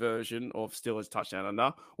solo version of Steelers Touchdown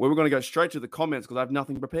Under, where we're going to go straight to the comments because I have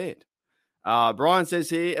nothing prepared. Brian says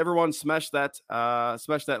here, everyone smash that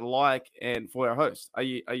like and for our host. Are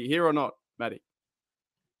you here or not, Matty?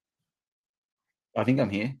 I think I'm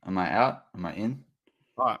here. Am I out? Am I in?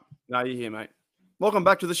 All right. No, you're here, mate. Welcome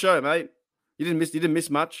back to the show, mate. You didn't miss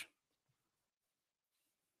much.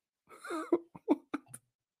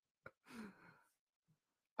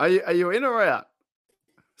 Are you in or out?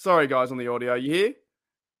 Sorry, guys, on the audio. Are you here?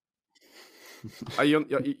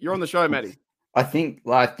 You're on the show, Matty? I think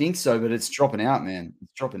so, but it's dropping out, man.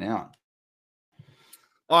 It's dropping out.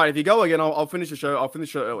 All right, if you go again, I'll finish the show. I'll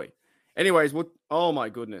finish the show early. Anyways, oh my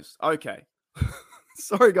goodness. Okay.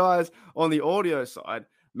 Sorry, guys. On the audio side,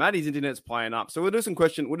 Matty's internet's playing up, so we'll do some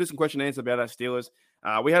question and answer about our Steelers.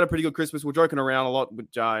 We had a pretty good Christmas. We're joking around a lot with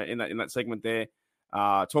in that segment there,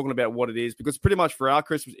 talking about what it is, because pretty much for our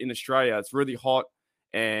Christmas in Australia, it's really hot,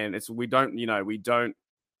 and we don't get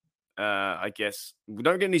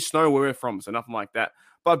any snow where we're from, so nothing like that.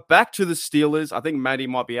 But back to the Steelers. I think Matty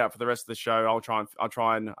might be out for the rest of the show. I'll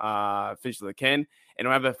try and finish the can. And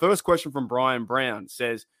I have a first question from Brian Brown. It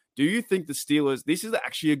says, do you think the Steelers, this is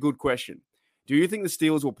actually a good question, do you think the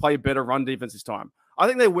Steelers will play better run defense this time? I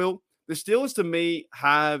think they will. The Steelers, to me,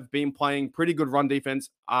 have been playing pretty good run defense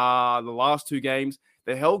the last two games.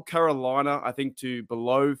 They held Carolina, I think, to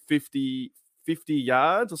below 50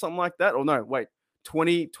 yards or something like that. Or no, wait,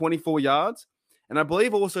 24 yards. And I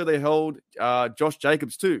believe also they held Josh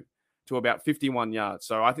Jacobs too to about 51 yards.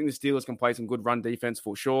 So I think the Steelers can play some good run defense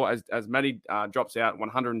for sure. As Matty drops out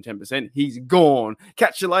 110%, he's gone.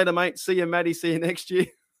 Catch you later, mate. See you, Matty. See you next year.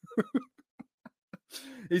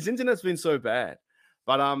 His internet's been so bad.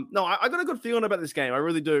 But no, I got a good feeling about this game. I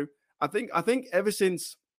really do. I think ever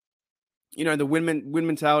since, the win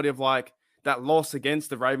mentality of like that loss against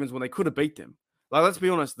the Ravens when they could have beat them. Like, let's be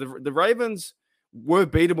honest, the Ravens were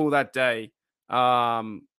beatable that day.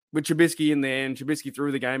 With Trubisky in there, and Trubisky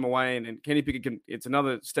threw the game away, and Kenny Pickett it's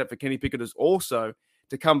another step for Kenny Pickett as also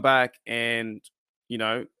to come back and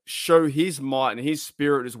show his might and his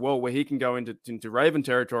spirit as well, where he can go into Raven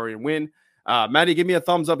territory and win. Maddie, give me a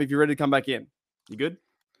thumbs up if you're ready to come back in. You good?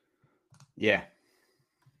 Yeah.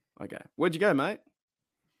 Okay. Where'd you go, mate?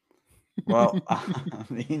 Well,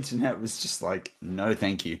 the internet was just like, no,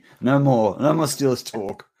 thank you. No more Steelers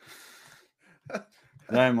talk.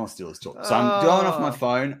 No more Steelers talk. So I'm going off my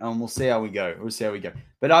phone and we'll see how we go.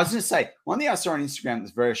 But I was going to say, one thing I saw on Instagram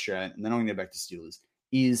that's very Australian, and then I'm going to go back to Steelers,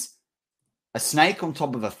 is a snake on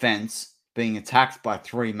top of a fence being attacked by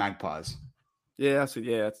 3 magpies. Yeah,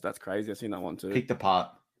 that's crazy. I've seen that one too. Picked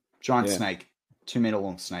apart. Giant snake. 2 meter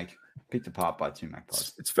long snake. Picked apart by 2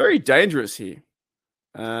 magpies. It's very dangerous here.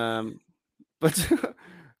 But do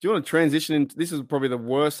you want to transition into this? Is probably the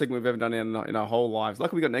worst thing we've ever done in our whole lives.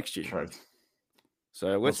 Like we got next year. True.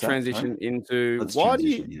 So let's transition into why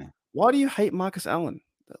do you hate Marcus Allen?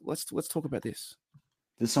 Let's talk about this.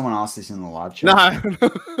 Did someone ask this in the live chat? No.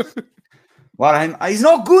 Well, he's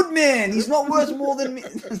not good, man. He's not worth more than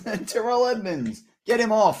Terrell Edmonds. Get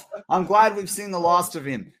him off. I'm glad we've seen the last of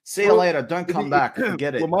him. See you later. Don't come back.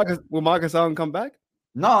 Forget it. Will Marcus Allen come back?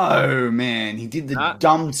 No, man. He did the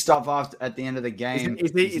dumb stuff at the end of the game.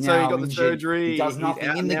 So he got the surgery. He does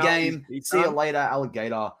nothing in the game. See you later,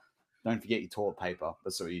 alligator. Don't forget your toilet paper.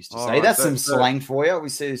 That's what we used to say. Right, that's some slang for you. We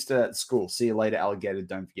say this at school. See you later, alligator.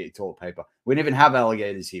 Don't forget your toilet paper. We don't even have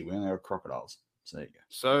alligators here. We only have crocodiles. So there you go.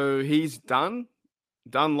 So he's done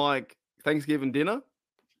like Thanksgiving dinner.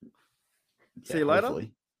 See you later.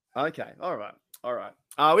 Hopefully. Okay. All right.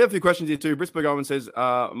 We have a few questions here too. Brisbane Owen says,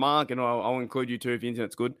 Mark, and I'll include you too if the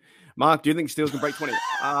internet's good. Mark, do you think Steelers can break 20?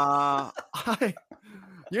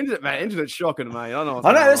 Your internet's shocking, mate. I know.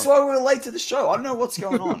 That's why we're late to the show. I don't know what's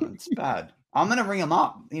going on. It's bad. I'm gonna ring them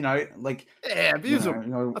up. Abuse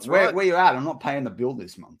them. That's where you at? I'm not paying the bill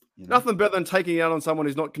this month. Nothing better than taking it out on someone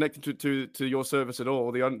who's not connected to your service at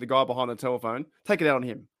all. The guy behind the telephone. Take it out on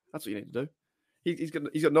him. That's what you need to do.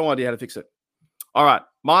 He's got no idea how to fix it. All right,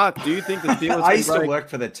 Mark. Do you think the Steelers? I used to work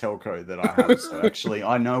for the telco that I have, so actually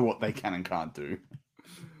I know what they can and can't do.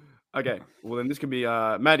 Okay, well then this can be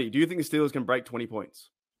Maddie. Do you think the Steelers can break 20 points?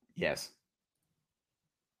 Yes.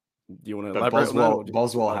 Do you want to elaborate on that?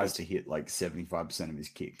 Boswell has to hit like 75% of his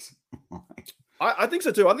kicks. I think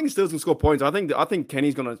so too. I think the Steelers can score points. I think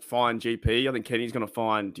Kenny's going to find GP. I think Kenny's going to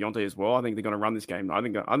find Deontay as well. I think they're going to run this game. I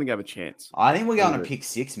think they have a chance. I think we're going to pick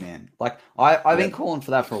 6, man. Like I've been calling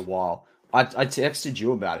for that for a while. I texted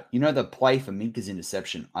you about it. The play for Minka's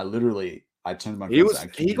interception. I turned my.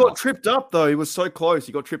 He got tripped up though. He was so close.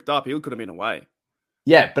 He got tripped up. He could have been away.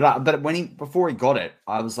 Yeah, but before he got it,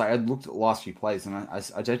 I was like, I looked at the last few plays and I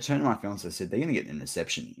turned to my fiance and I said, they're going to get an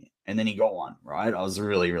interception here, and then he got one. Right, I was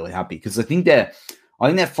really really happy because I think they're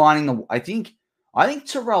finding the. I think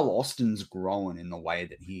Terrell Austin's growing in the way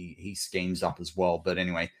that he schemes up as well. But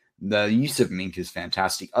anyway, the use of Mink is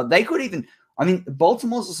fantastic. They could even. I mean,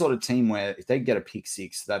 Baltimore's the sort of team where if they get a pick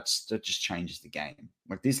 6, that just changes the game.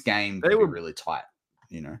 Like this game, they were really tight.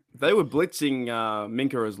 They were blitzing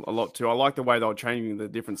Minka a lot too. I like the way they were changing the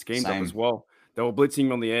different schemes up as well. They were blitzing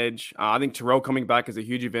him on the edge. I think Terrell coming back is a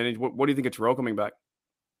huge advantage. What do you think of Terrell coming back?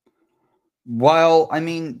 Well, I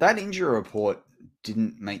mean, that injury report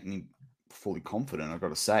didn't make me fully confident, I've got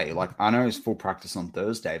to say. Like, I know he's full practice on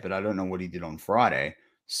Thursday, but I don't know what he did on Friday.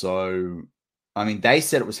 So, I mean, they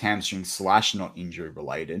said it was hamstring / not injury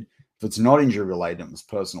related. If it's not injury related, it was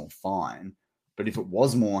personal, fine. But if it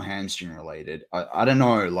was more hamstring related, I don't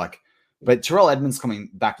know. But Terrell Edmonds coming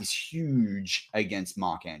back is huge against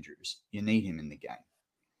Mark Andrews. You need him in the game.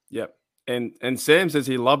 Yep. And Sam says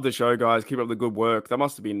he loved the show, guys. Keep up the good work. That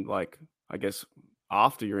must have been I guess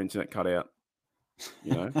after your internet cut out.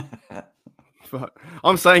 But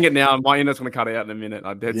I'm saying it now. My internet's going to cut out in a minute.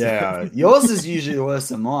 Yours is usually worse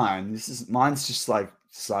than mine. Mine's just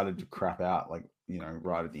decided to crap out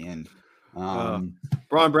right at the end.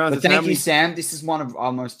 Brian Brown says, thank you, Sam. This is one of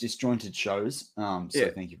our most disjointed shows.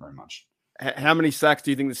 Thank you very much. How many sacks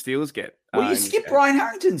do you think the Steelers get? Well, you skipped Brian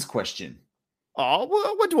Harrington's question. Oh,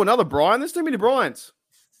 well, we'll do another Brian. There's too many Brians.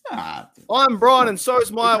 I'm Brian, and so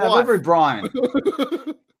is my wife. Every Brian.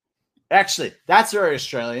 Actually, that's very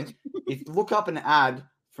Australian. If you look up an ad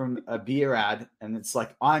from a beer ad, and it's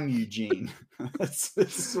like, I'm Eugene. This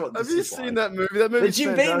is what Have you seen that movie? That movie. The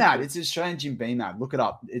Jim Beam ad. It's an Australian Jim Beam ad. Look it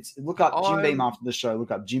up. Look up Jim Beam after the show.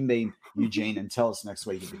 Look up Jim Beam Eugene and tell us next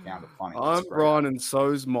week if you found it funny. I'm Brian, and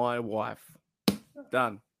so's my wife.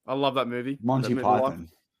 Done. I love that movie. Monty Python.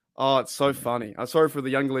 Oh, it's so funny. I'm sorry for the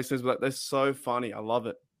younger listeners, but they're so funny. I love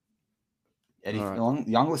it. And if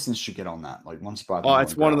young listeners should get on that. Like Monty Python. Oh,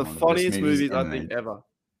 it's one of the funniest movies I think ever.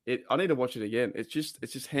 I need to watch it again. It's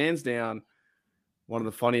just hands down one of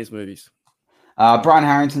the funniest movies. Brian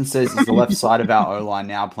Harrington says, is the left side of our O-line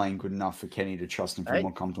now playing good enough for Kenny to trust him for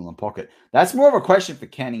more comfortable in the pocket? That's more of a question for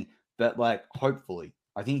Kenny, but like, hopefully.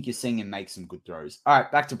 I think you're seeing him make some good throws. All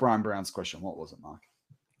right, back to Brian Brown's question. What was it, Mark?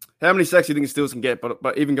 How many sacks do you think the Steelers can get?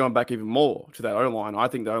 But even going back even more to that O-line, I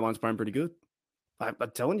think the O-line's playing pretty good. I'm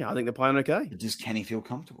telling you, I think they're playing okay. Does Kenny feel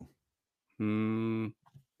comfortable?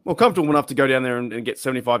 Well, comfortable enough to go down there and get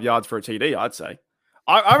 75 yards for a TD, I'd say.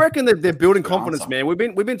 I reckon that they're building confidence, man. We've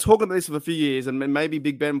been talking about this for a few years, and maybe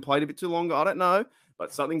Big Ben played a bit too long. I don't know,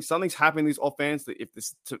 but something's happening in this offense. That if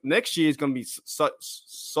this next year is going to be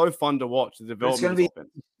so fun to watch the development.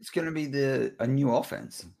 It's going to be a new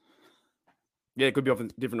offense. Yeah, it could be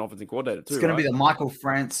different offensive coordinator too. It's going to be the Michael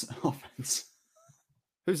France offense.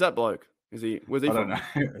 Who's that bloke? Where's he from? I don't know.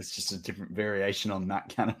 It's just a different variation on Matt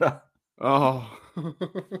Canada. Oh.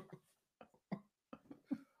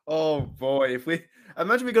 Oh boy!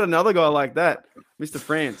 Imagine we got another guy like that, Mr.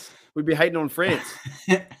 France. We'd be hating on France.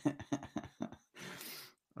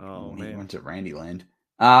 Oh man! He went to Randy Land.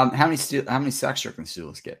 How many sacks do you reckon the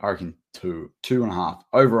Steelers get? I reckon 2.5.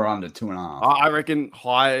 Over or under 2.5. I reckon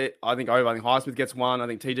high. I think over. I think Highsmith gets 1. I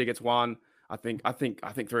think TJ gets 1. I think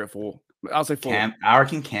 3 or 4. I'll say 4. I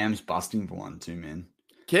reckon Cam's busting for 1 too, man.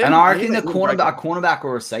 And I reckon a cornerback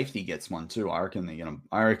or a safety gets 1 too. I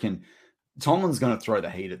reckon Tomlin's going to throw the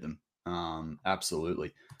heat at them.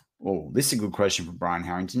 Absolutely. Oh, this is a good question from Brian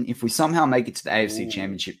Harrington. If we somehow make it to the AFC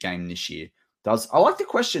Championship game this year, I like the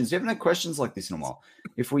questions. We haven't had questions like this in a while.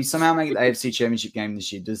 If we somehow make it the AFC Championship game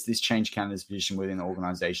this year, does this change Canada's position within the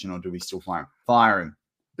organization, or do we still fire him? Fire him.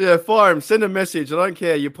 Yeah, fire him. Send a message. I don't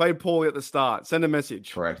care. You played poorly at the start. Send a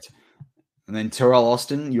message. Correct. And then Terrell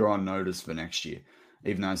Austin, you're on notice for next year,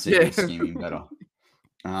 even though I see you're scheming better.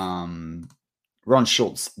 Ron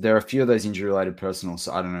Schultz, there are a few of those injury-related personal,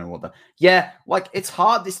 so I don't know what like it's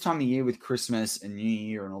hard this time of year with Christmas and New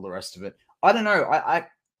Year and all the rest of it. I don't know.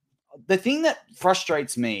 The thing that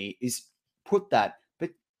frustrates me is put that, but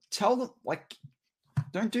tell them, like,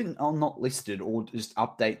 don't do not listed or just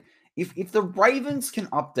update. If the Ravens can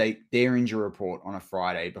update their injury report on a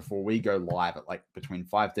Friday before we go live at like between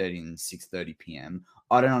 5:30 and 6:30 p.m.,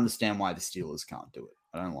 I don't understand why the Steelers can't do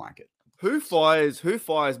it. I don't like it. Who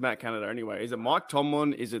fires Matt Canada anyway? Is it Mike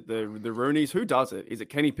Tomlin? Is it the Rooneys? Who does it? Is it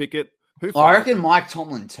Kenny Pickett? I reckon Mike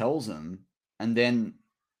Tomlin tells them, and then,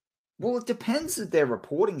 well, it depends on their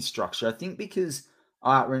reporting structure. I think because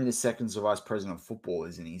Art Rooney II's the vice president of football,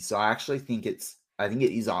 isn't he? So I actually think it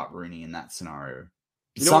is Art Rooney in that scenario.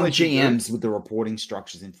 Some GMs with the reporting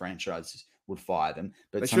structures in franchises would fire them,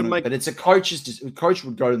 but it's a coach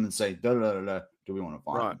would go to them and say, da, da, da, da, do we want to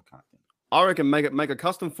fire them? Kind of thing. I reckon make a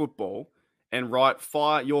custom football and write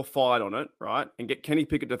you're fired on it, right? And get Kenny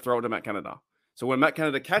Pickett to throw it to Matt Canada. So when Matt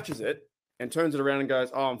Canada catches it and turns it around and goes,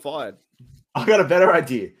 "Oh, I'm fired." I got a better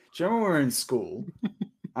idea. Do you remember when we were in school?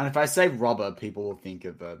 And if I say rubber, people will think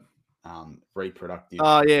of a reproductive.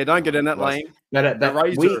 Oh yeah, don't get in that lane.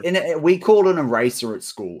 We called an eraser at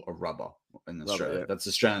school a rubber in Australia. Yeah. That's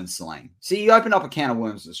Australian slang. See, you open up a can of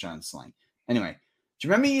worms with Australian slang. Anyway, do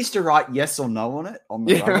you remember you used to write yes or no on it on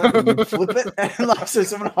the rubber and you'd flip it? And like, so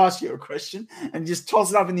someone asked you a question and just toss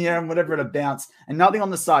it up in the air and whatever it'll bounce and nothing on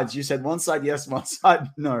the sides. You said one side yes, one side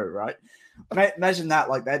no, right? Imagine that,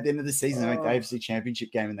 like at the end of the season, like the AFC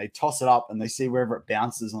Championship game, and they toss it up and they see wherever it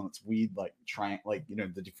bounces on its weird, like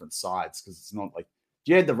the different sides, because it's not like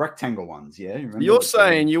you had the rectangle ones, yeah. You're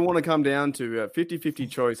saying you want to come down to a 50-50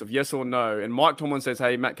 choice of yes or no, and Mike Tomlin says,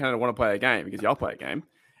 "Hey, Matt Canada, want to play a game?" Because I'll play a game,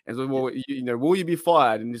 and so well, will you be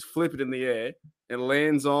fired? And just flip it in the air. It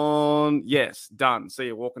lands on yes, done. See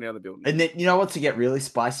you walking out of the building. And then you know what? To get really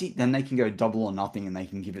spicy, then they can go double or nothing, and they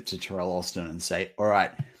can give it to Terrell Austin and say, "All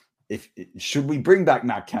right." Should we bring back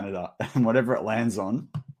Matt Canada and whatever it lands on?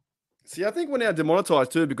 See, I think we're now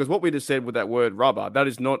demonetized too, because what we just said with that word rubber,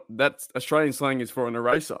 that's Australian slang is for an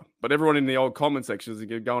eraser. But everyone in the old comment sections is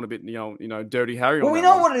going a bit, Dirty Harry. Well, we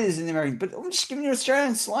know what it is in the American, but I'm just giving you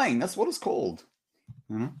Australian slang. That's what it's called.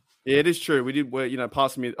 Yeah, it is true. We did,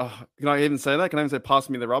 pass me. Oh, can I even say that? Can I even say pass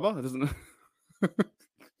me the rubber? It doesn't.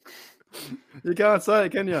 You can't say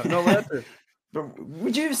it, can you? Not allowed to. But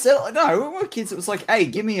would you have said, no, we were kids. It was like, hey,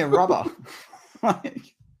 give me a rubber.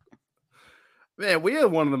 Man, we are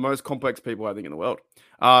one of the most complex people, I think, in the world.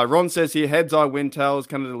 Ron says here, heads I win, tails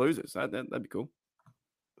Canada loses. That'd be cool.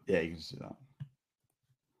 Yeah, you can do that.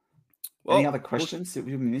 Well, any other questions? Did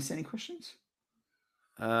we miss any questions?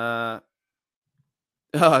 I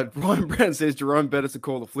Brian Brown says Jerome Bettis to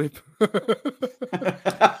call the flip.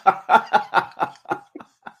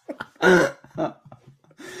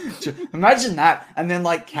 Imagine that, and then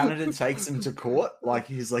like Canada takes him to court, like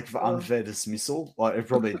he's like for unfair dismissal. Like it's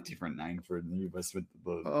probably a different name for it in the US with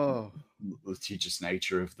the litigious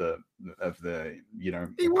nature of the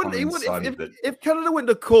He wouldn't if Canada went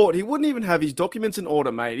to court, he wouldn't even have his documents in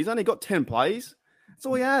order, mate. He's only got 10 plays. That's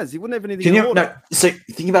all he has. He wouldn't have anything in order. No, so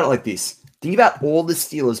think about it like this. Think about all the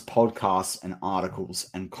Steelers podcasts and articles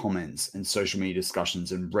and comments and social media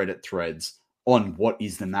discussions and Reddit threads on what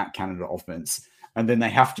is the Matt Canada offense. And then they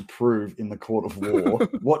have to prove in the court of law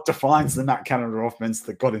what defines the Matt Canada offense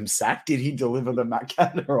that got him sacked. Did he deliver the Matt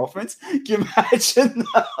Canada offense? Can you imagine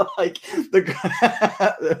that?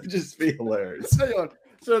 That would just be hilarious. Hang on.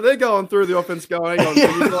 So they're going through the offense going, hang on.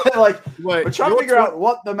 Wait, we're trying to figure out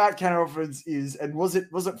what the Matt Canada offense is and was it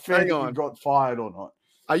fair that you got fired or not?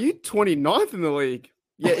 Are you 29th in the league?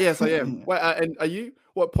 Yeah, yes, I am. Wait, and are you,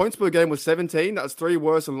 what, points per game was 17? That was 3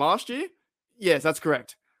 worse than last year? Yes, that's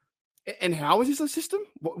correct. And how is this a system?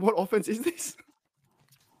 What offense is this?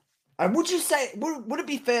 And would you say, would it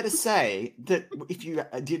be fair to say that if you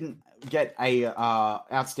didn't get a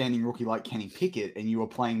outstanding rookie like Kenny Pickett and you were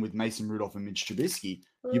playing with Mason Rudolph and Mitch Trubisky,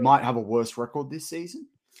 you might have a worse record this season?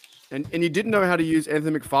 And you didn't know how to use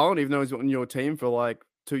Anthony McFarland, even though he's on your team for like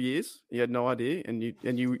 2 years. You had no idea, and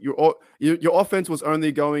your offense was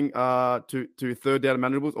only going to third down and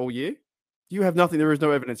manageables all year. You have nothing. There is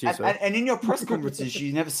no evidence here, sir. And in your press conferences,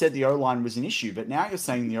 you never said the O-line was an issue, but now you're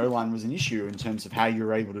saying the O-line was an issue in terms of how you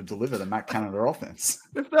were able to deliver the Matt Canada offense.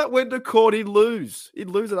 If that went to court, he'd lose. He'd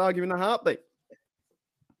lose an argument in a heartbeat.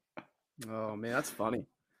 Oh, man, that's funny.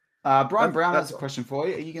 Brian Brown has a question for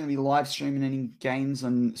you. Are you going to be live streaming any games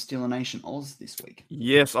on Steeler Nation Oz this week?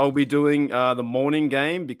 Yes, I'll be doing the morning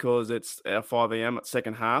game because it's 5 a.m. at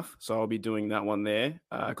second half. So I'll be doing that one there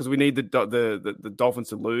because we need the Dolphins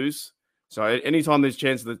to lose. So anytime there's a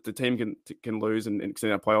chance that the team can lose and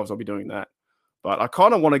extend our playoffs, I'll be doing that. But I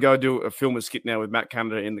kind of want to go film a skit now with Matt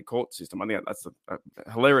Canada in the court system. I think that's a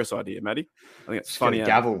hilarious idea, Matty. I think it's funny.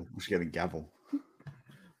 Gavel. We should get a gavel.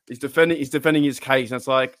 He's defending his case, and it's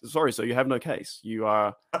like, sorry, sir, you have no case. You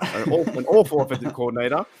are an awful offensive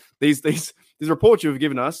coordinator. These reports you have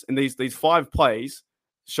given us and these 5 plays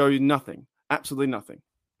show you nothing, absolutely nothing.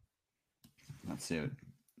 That's it.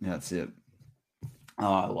 Yeah, that's it.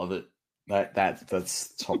 Oh, I love it.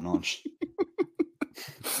 That's top notch.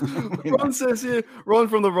 Ron says here, Ron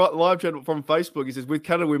from the live chat from Facebook, he says, with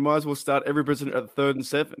Canada, we might as well start every president at 3rd and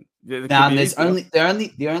 7. The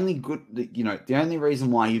only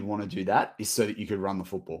reason why you'd want to do that is so that you could run the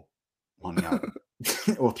football on out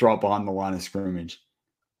or throw it behind the line of scrimmage.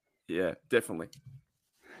 Yeah, definitely.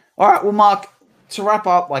 All right, well, Mark, to wrap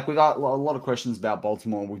up, we've got a lot of questions about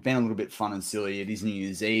Baltimore. We've been a little bit fun and silly. It is New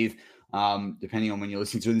Year's Eve. Depending on when you're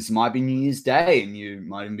listening to this, it might be New Year's Day and you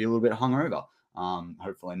might even be a little bit hungover.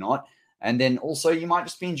 Hopefully not. And then also you might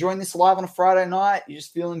just be enjoying this live on a Friday night. You're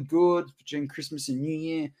just feeling good during Christmas and New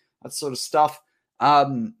Year, that sort of stuff.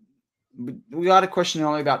 We had a question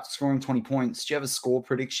earlier about scoring 20 points. Do you have a score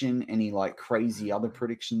prediction? Any crazy other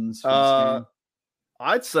predictions for this game?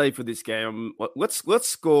 I'd say for this game, let's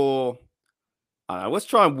score. Let's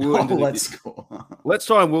try and will let's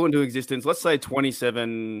try and will into existence. Let's say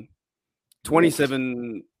 27,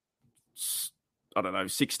 I don't know,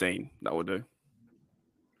 16. That would do.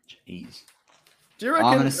 Jeez. Do you reckon?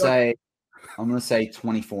 I'm gonna say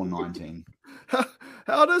 24-19.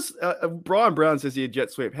 How does Brian Brown says here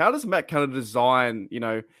jet sweep? How does Matt Canada design?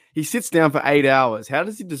 He sits down for 8 hours. How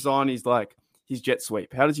does he design his jet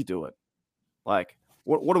sweep? How does he do it?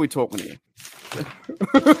 What are we talking here?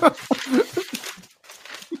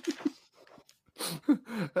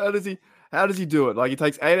 How does he do it? He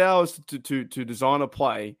takes 8 hours to design a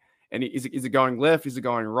play, and is it going left? Is it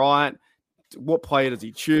going right? What player does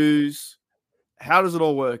he choose? How does it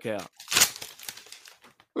all work out?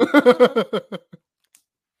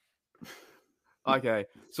 Okay,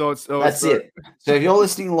 that's it. So if you're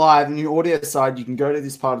listening live and your audio side, you can go to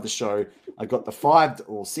this part of the show. I've got the 5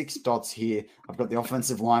 or 6 dots here. I've got the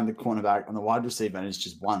offensive line, the cornerback, and the wide receiver, and it's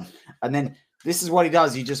just one. And then this is what he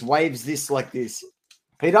does. He just waves this like this.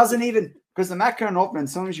 He doesn't even, because the Matt Canada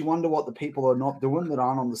offense, sometimes you wonder what the people are not doing that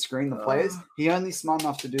aren't on the screen, the players. He only smart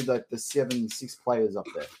enough to do the 6 players up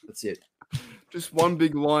there. That's it. Just one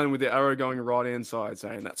big line with the arrow going right hand side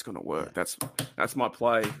saying that's going to work. That's my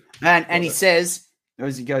play. And he says,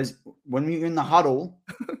 as he goes, when you're in the huddle,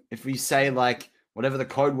 if we say whatever the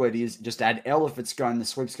code word is, just add L if it's going, the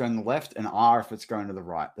sweep's going to the left, and R if it's going to the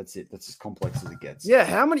right. That's it. That's as complex as it gets. Yeah.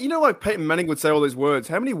 How many, Peyton Manning would say all these words.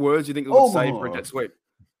 How many words do you think it would say for a jet sweep?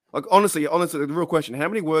 Like honestly, the real question: how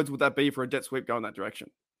many words would that be for a jet sweep going that direction?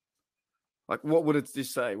 Like, what would it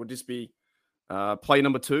just say? Would this be play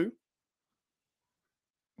number 2?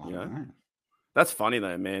 I don't know. That's funny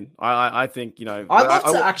though, man. I think I'd love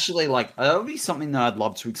to actually that would be something that I'd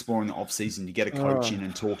love to explore in the off season to get a coach in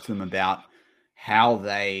and talk to them about how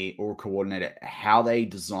they or coordinate it, how they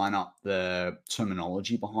design up the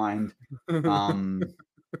terminology behind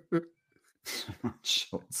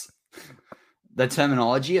shorts. The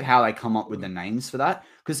terminology of how they come up with the names for that.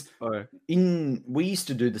 Because we used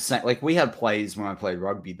to do the same. Like we had plays when I played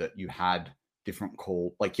rugby that you had different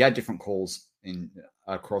calls in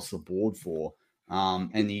across the board for.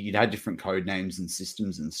 And you'd had different code names and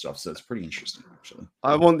systems and stuff. So it's pretty interesting, actually.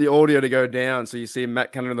 I want the audio to go down. So you see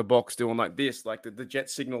Matt Canada in the box doing like this, like the jet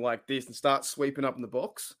signal like this, and start sweeping up in the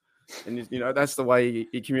box. And, that's the way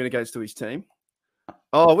he communicates to his team.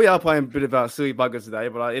 Oh, we are playing a bit of silly buggers today,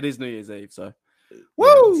 but it is New Year's Eve. So,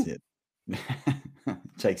 woo! Yeah,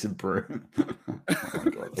 takes a broom. Oh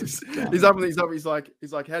my God, he's up. He's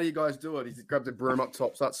like, how do you guys do it? He grabs a broom up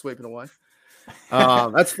top, starts sweeping away.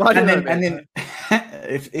 That's funny. And then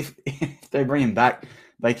if they bring him back,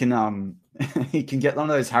 they can he can get one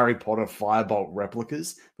of those Harry Potter firebolt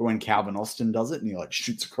replicas for when Calvin Austin does it and he like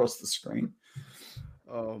shoots across the screen.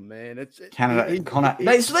 Oh man, Connor.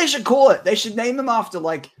 They should call it. They should name them after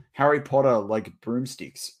like Harry Potter like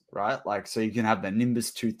broomsticks, right? Like so you can have the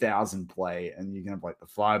Nimbus 2000 play and you can have like the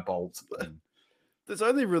firebolt. There's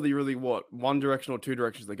only really what one direction or two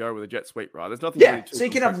directions they go with a jet sweep, right? There's nothing. Yeah, really so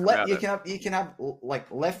you can have you can have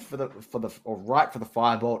like left for the or right for the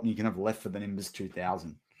firebolt, and you can have left for the Nimbus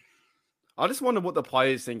 2000. I just wonder what the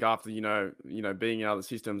players think after being in other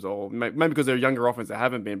systems, or maybe because they're younger offense, they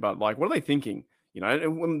haven't been. But like, what are they thinking?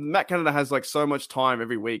 And when Matt Canada has like so much time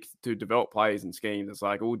every week to develop plays and schemes, it's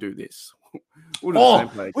like we'll do this. We'll do the same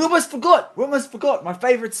play. We almost forgot my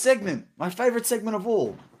favorite segment. My favorite segment of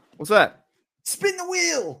all. What's that? Spin the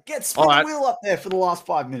wheel. Spin the wheel up there for the last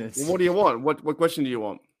 5 minutes. Well, what do you want? What question do you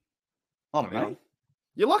want? I don't know.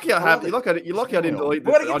 You're lucky I didn't delete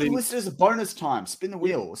this. We're going to give the listeners a bonus time. Spin the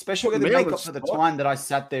wheel. Especially to make up for the time that I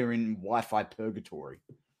sat there in Wi-Fi purgatory.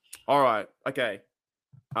 All right. Okay.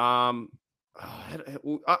 Ask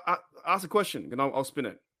a question and I'll spin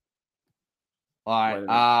it. All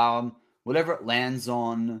right. Whatever it lands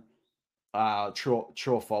on, true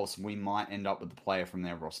or false, we might end up with the player from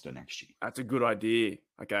their roster next year. That's a good idea.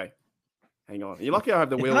 Okay. Hang on. You're lucky I have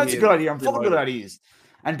the wheel. That's a good idea. I'm full of good ideas.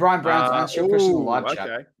 And Brian Brown, to answer your question in the live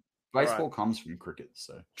chat, baseball comes from cricket.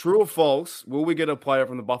 So true or false, will we get a player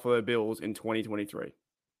from the Buffalo Bills in 2023?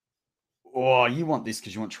 Oh, you want this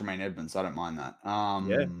because you want Tremaine Edmonds. I don't mind that.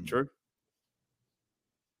 Yeah, true.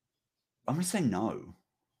 I'm going to say no.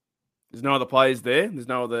 There's no other players there. There's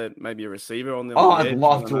no other, maybe a receiver on the. I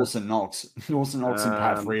love Dawson Knox. Dawson Knox and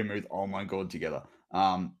Pat Freiermuth. Oh my God, together.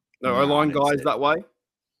 No O-line guys that way.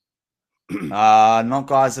 Not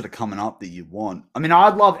guys that are coming up that you want. I mean,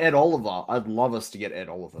 I'd love Ed Oliver. I'd love us to get Ed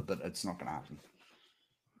Oliver, but it's not going to happen.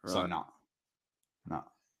 Right. So no.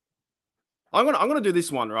 I'm gonna do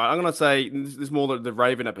this one, right? I'm gonna say this is more the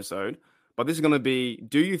Raven episode, but this is gonna be: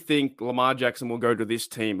 do you think Lamar Jackson will go to this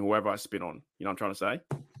team, whoever I spin on? You know what I'm trying to say?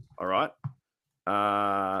 All right.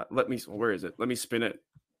 Where is it? Let me spin it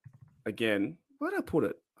again. Where did I put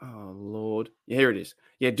it? Oh, Lord. Yeah, here it is.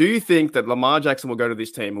 Yeah, do you think that Lamar Jackson will go to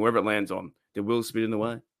this team, whoever it lands on? Did Will spin in the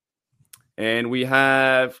way? And we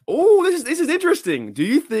have... Oh, this is interesting. Do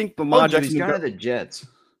you think Lamar Jackson... He's going to the Jets.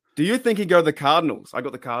 Do you think he'd go to the Cardinals? I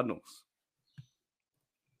got the Cardinals.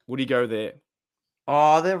 Would he go there?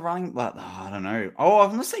 Oh, they're running... I don't know. Oh,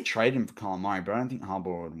 unless they trade him for Colin Murray, but I don't think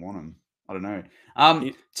Harbaugh would want him. I don't know.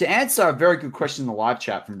 To answer a very good question in the live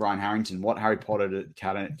chat from Brian Harrington, what Harry Potter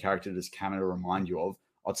character does Canada remind you of?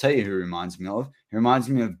 I'll tell you who he reminds me of. He reminds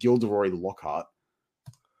me of Gilderoy Lockhart.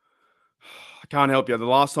 I can't help you. The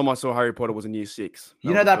last time I saw Harry Potter was in year 6.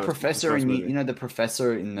 You know that professor the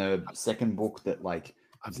professor in the second book that like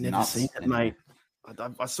I've never seen it, mate.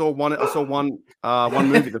 I saw one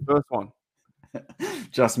movie, the first one.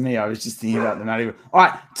 Just me. I was just thinking about the matter. All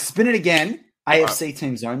right, spin it again. AFC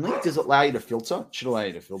teams only. Does it allow you to filter? It should allow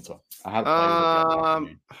you to filter. I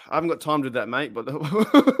haven't got time to do that, mate. But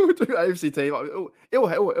AFC team, it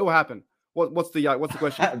will happen. What's the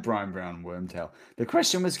question? Brian Brown Wormtail. The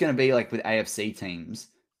question was going to be like with AFC teams.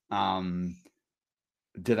 Do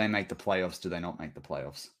they make the playoffs? Do they not make the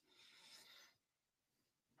playoffs?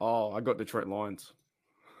 Oh, I got Detroit Lions.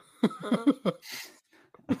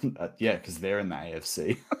 Yeah, because they're in the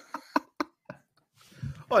AFC.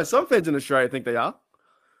 Oh, some fans in Australia think they are.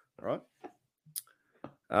 All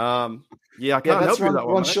right. Yeah, I can't help you with that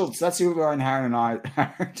one. Ron Schultz. That's who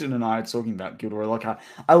Harrington and I are talking about, Gilroy Lockhart.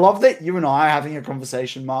 I love that you and I are having a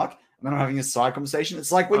conversation, Mark, and then I'm having a side conversation.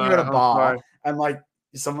 It's like when you're at a bar and like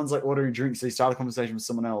someone's like ordering drinks, so you start a conversation with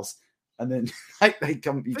someone else, and then like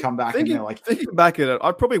you come back and they're like, thinking back at it,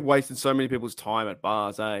 I probably wasted so many people's time at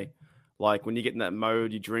bars, eh? Like when you get in that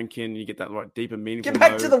mode, you're drinking, you get that like deeper meaningful. Get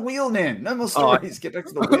back to the wheel, man. No more stories. Get back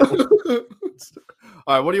to the wheel.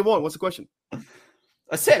 All right, what do you want? What's the question?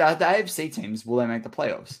 I said the AFC teams, will they make the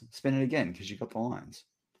playoffs? Spin it again because you got the Lions.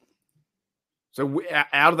 So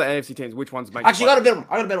out of the AFC teams, which ones make? Actually, I got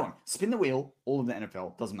a better one. Spin the wheel. All of the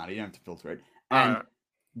NFL doesn't matter. You don't have to filter it. And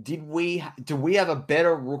do we have a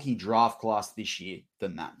better rookie draft class this year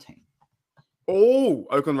than that team? Oh,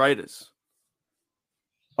 Oakland Raiders.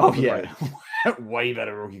 Oh yeah, way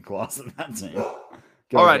better rookie class than that team.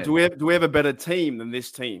 All right, do we have a better team than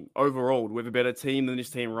this team overall? Do we have a better team than this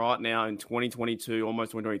team right now in 2022,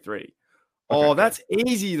 almost 2023? Okay, that's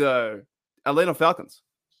easy though. Atlanta Falcons.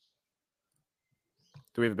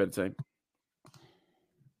 Do we have a better team?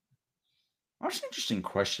 That's an interesting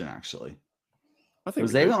question, actually. I think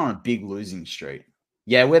because they've gone on a big losing streak.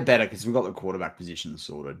 Yeah, we're better because we've got the quarterback position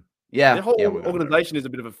sorted. Yeah, the whole organization is a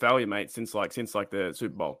bit of a failure, mate. Since the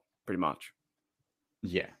Super Bowl, pretty much.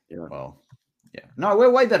 Yeah. Well, yeah. No, we're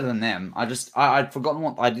way better than them. I'd forgotten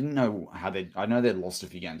what I didn't know how they. I know they lost a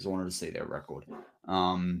few games. I wanted to see their record.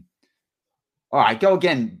 All right, go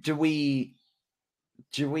again. Do we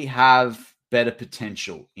have better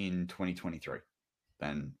potential in 2023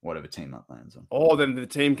 than whatever team that lands on? Oh, than the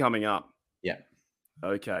team coming up. Yeah.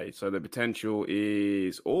 Okay, so the potential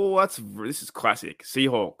is this is classic.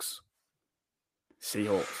 Seahawks.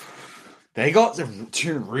 They got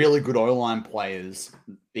two really good O-line players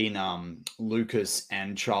in Lucas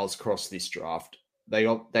and Charles Cross this draft. They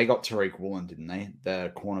got Tariq Woolen, didn't they?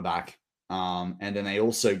 The cornerback. And then they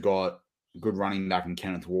also got a good running back in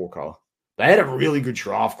Kenneth Walker. They had a really good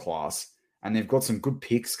draft class, and they've got some good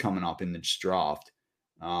picks coming up in this draft.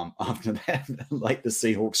 After that, like the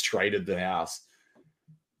Seahawks traded the house.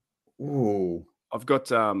 Ooh, I've got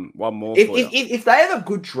one more. If they have a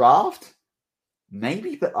good draft,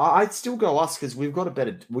 maybe, but I'd still go us because we're gonna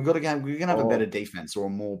have a better defense or a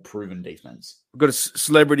more proven defense. We've got a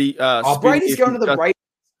celebrity. Brady's going to the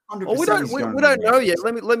Raiders. We don't know yet.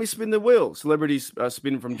 Let me spin the wheel. Celebrities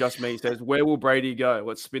spin from Just Me says, "Where will Brady go?"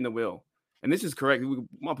 Let's spin the wheel, and this is correct. We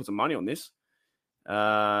might put some money on this.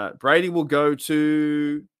 Brady will go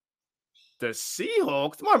to the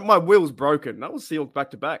Seahawks. My wheel's broken. That was Seahawks back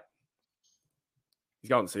to back. He's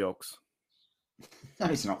going to Seahawks. No,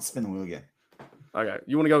 he's not. Spin the wheel again. Okay.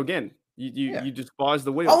 You want to go again? You despise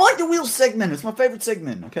the wheel. I like the wheel segment. It's my favorite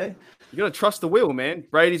segment. Okay. You got to trust the wheel, man.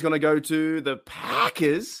 Brady's going to go to the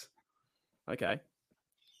Packers. Okay.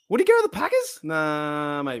 Would he go to the Packers?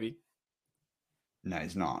 Nah, maybe. No,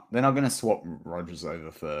 he's not. They're not going to swap Rodgers over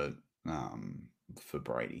for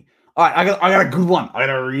Brady. All right, I got a good one. I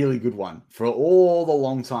got a really good one for all the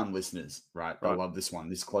long-time listeners. Right. I love this one.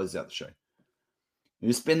 This closes out the show.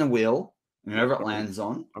 You spin the wheel, and whoever it lands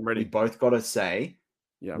on, I'm ready. We both got to say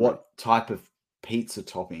what type of pizza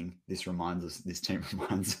topping this team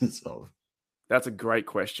reminds us of. That's a great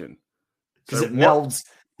question. Because it melds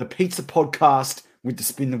the pizza podcast with the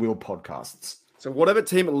spin the wheel podcasts. So whatever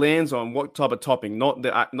team it lands on, what type of topping? Not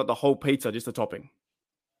the whole pizza, just the topping.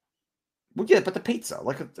 Well, yeah, but the pizza,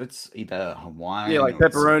 like it's either Hawaiian, like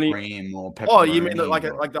pepperoni, or pepperoni. Oh, you mean like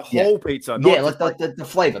the whole pizza? Not like the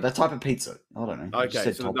flavor, that type of pizza. I don't know.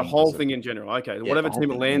 Okay, so the whole thing in general. Okay, whatever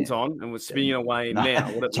team it lands on, and we're spinning away now.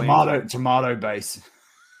 What it tomato base.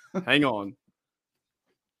 Hang on.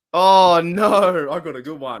 Oh no, I got a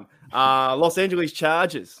good one. Los Angeles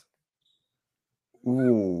Chargers.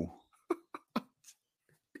 Ooh.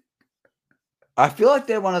 I feel like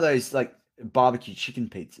they're one of those like barbecue chicken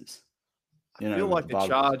pizzas. I feel like the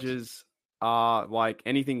Chargers are like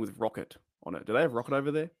anything with rocket on it. Do they have rocket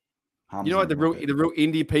over there? Like the real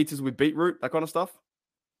indie pizzas with beetroot, that kind of stuff?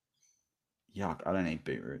 Yuck, I don't eat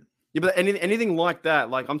beetroot. Yeah, but anything like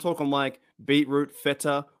that, like I'm talking like beetroot,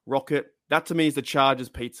 feta, rocket, that to me is the Chargers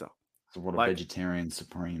pizza. So what a vegetarian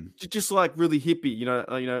supreme. Just like really hippie,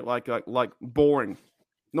 like boring.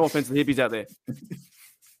 No offense to the hippies out there.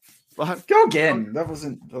 Go again. That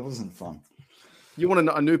wasn't fun. You want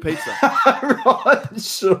a new pizza? Ron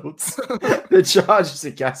Schultz. The Chargers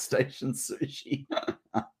at gas station sushi.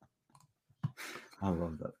 I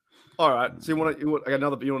love that. All right. So you want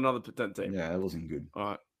another team? Yeah, that wasn't good. All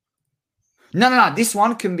right. No. This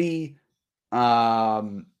one can be.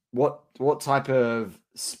 What type of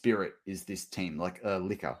spirit is this team? Like a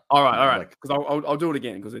liquor. All right. Because I'll do it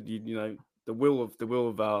again because the will of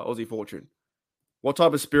Aussie Fortune. What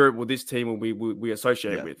type of spirit will this team we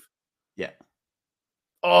associate with? Yeah.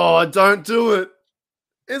 Oh, don't do it.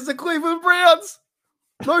 It's the Cleveland Browns.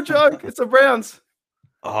 No joke. It's the Browns.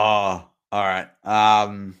 Oh, all right.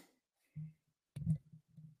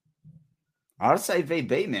 I'd say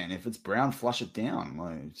VB, man. If it's brown, flush it down.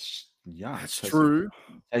 Like, yeah, that's true.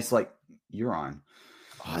 Tastes like urine.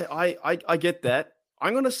 I get that.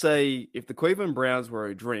 I'm gonna say if the Cleveland Browns were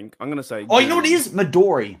a drink, I'm gonna say. Oh, you know what it is?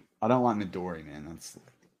 Midori. I don't like Midori, man. That's.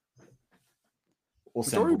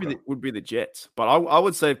 Midori would be the Jets, but I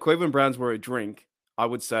would say if Cleveland Browns were a drink, I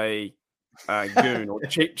would say goon or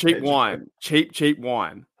cheap wine. Cheap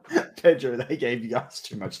wine. Pedro, they gave you guys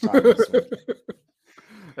too much time this week.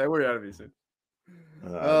 They were out of his head.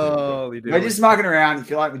 We're just mucking around. If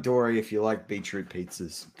you like Midori, if you like beetroot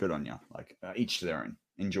pizzas, good on you. Like each to their own.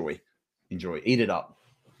 Enjoy. Eat it up.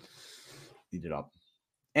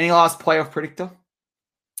 Any last playoff predictor?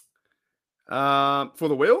 For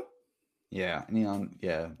the wheel? Yeah.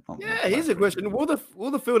 Yeah. Here's a question: Will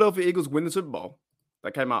the Philadelphia Eagles win the Super Bowl?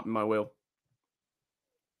 That came up in my wheel.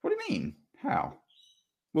 What do you mean? How?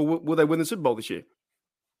 Well, will they win the Super Bowl this year?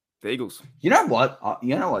 The Eagles. You know what?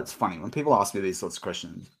 It's funny when people ask me these sorts of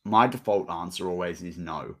questions. My default answer always is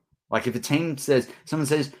no. Like if someone says,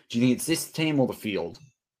 "Do you think it's this team or the field,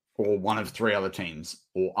 or one of three other teams,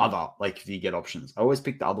 or other?" Like if you get options, I always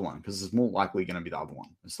pick the other one because it's more likely going to be the other one.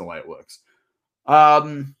 It's the way it works.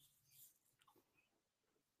 I'm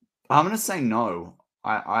going to say no.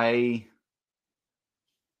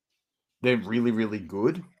 They're really, really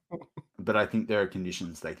good, but I think there are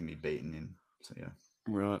conditions they can be beaten in. So yeah.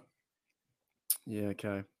 Right. Yeah.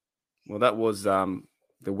 Okay. Well, that was the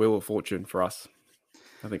Wheel of Fortune for us.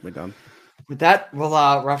 I think we're done. With that, we'll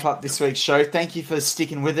wrap up this week's show. Thank you for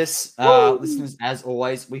sticking with us, listeners. As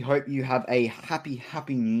always, we hope you have a happy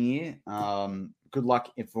New Year. Good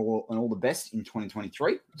luck and all the best in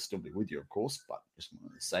 2023. I'll still be with you, of course, but just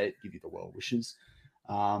wanted to say it, give you the well wishes.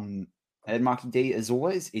 And Marky D, as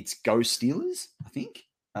always, it's go Steelers, I think,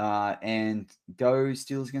 and go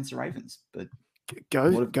Steelers against the Ravens. But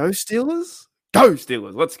go Steelers, go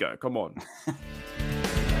Steelers. Let's go. Come on.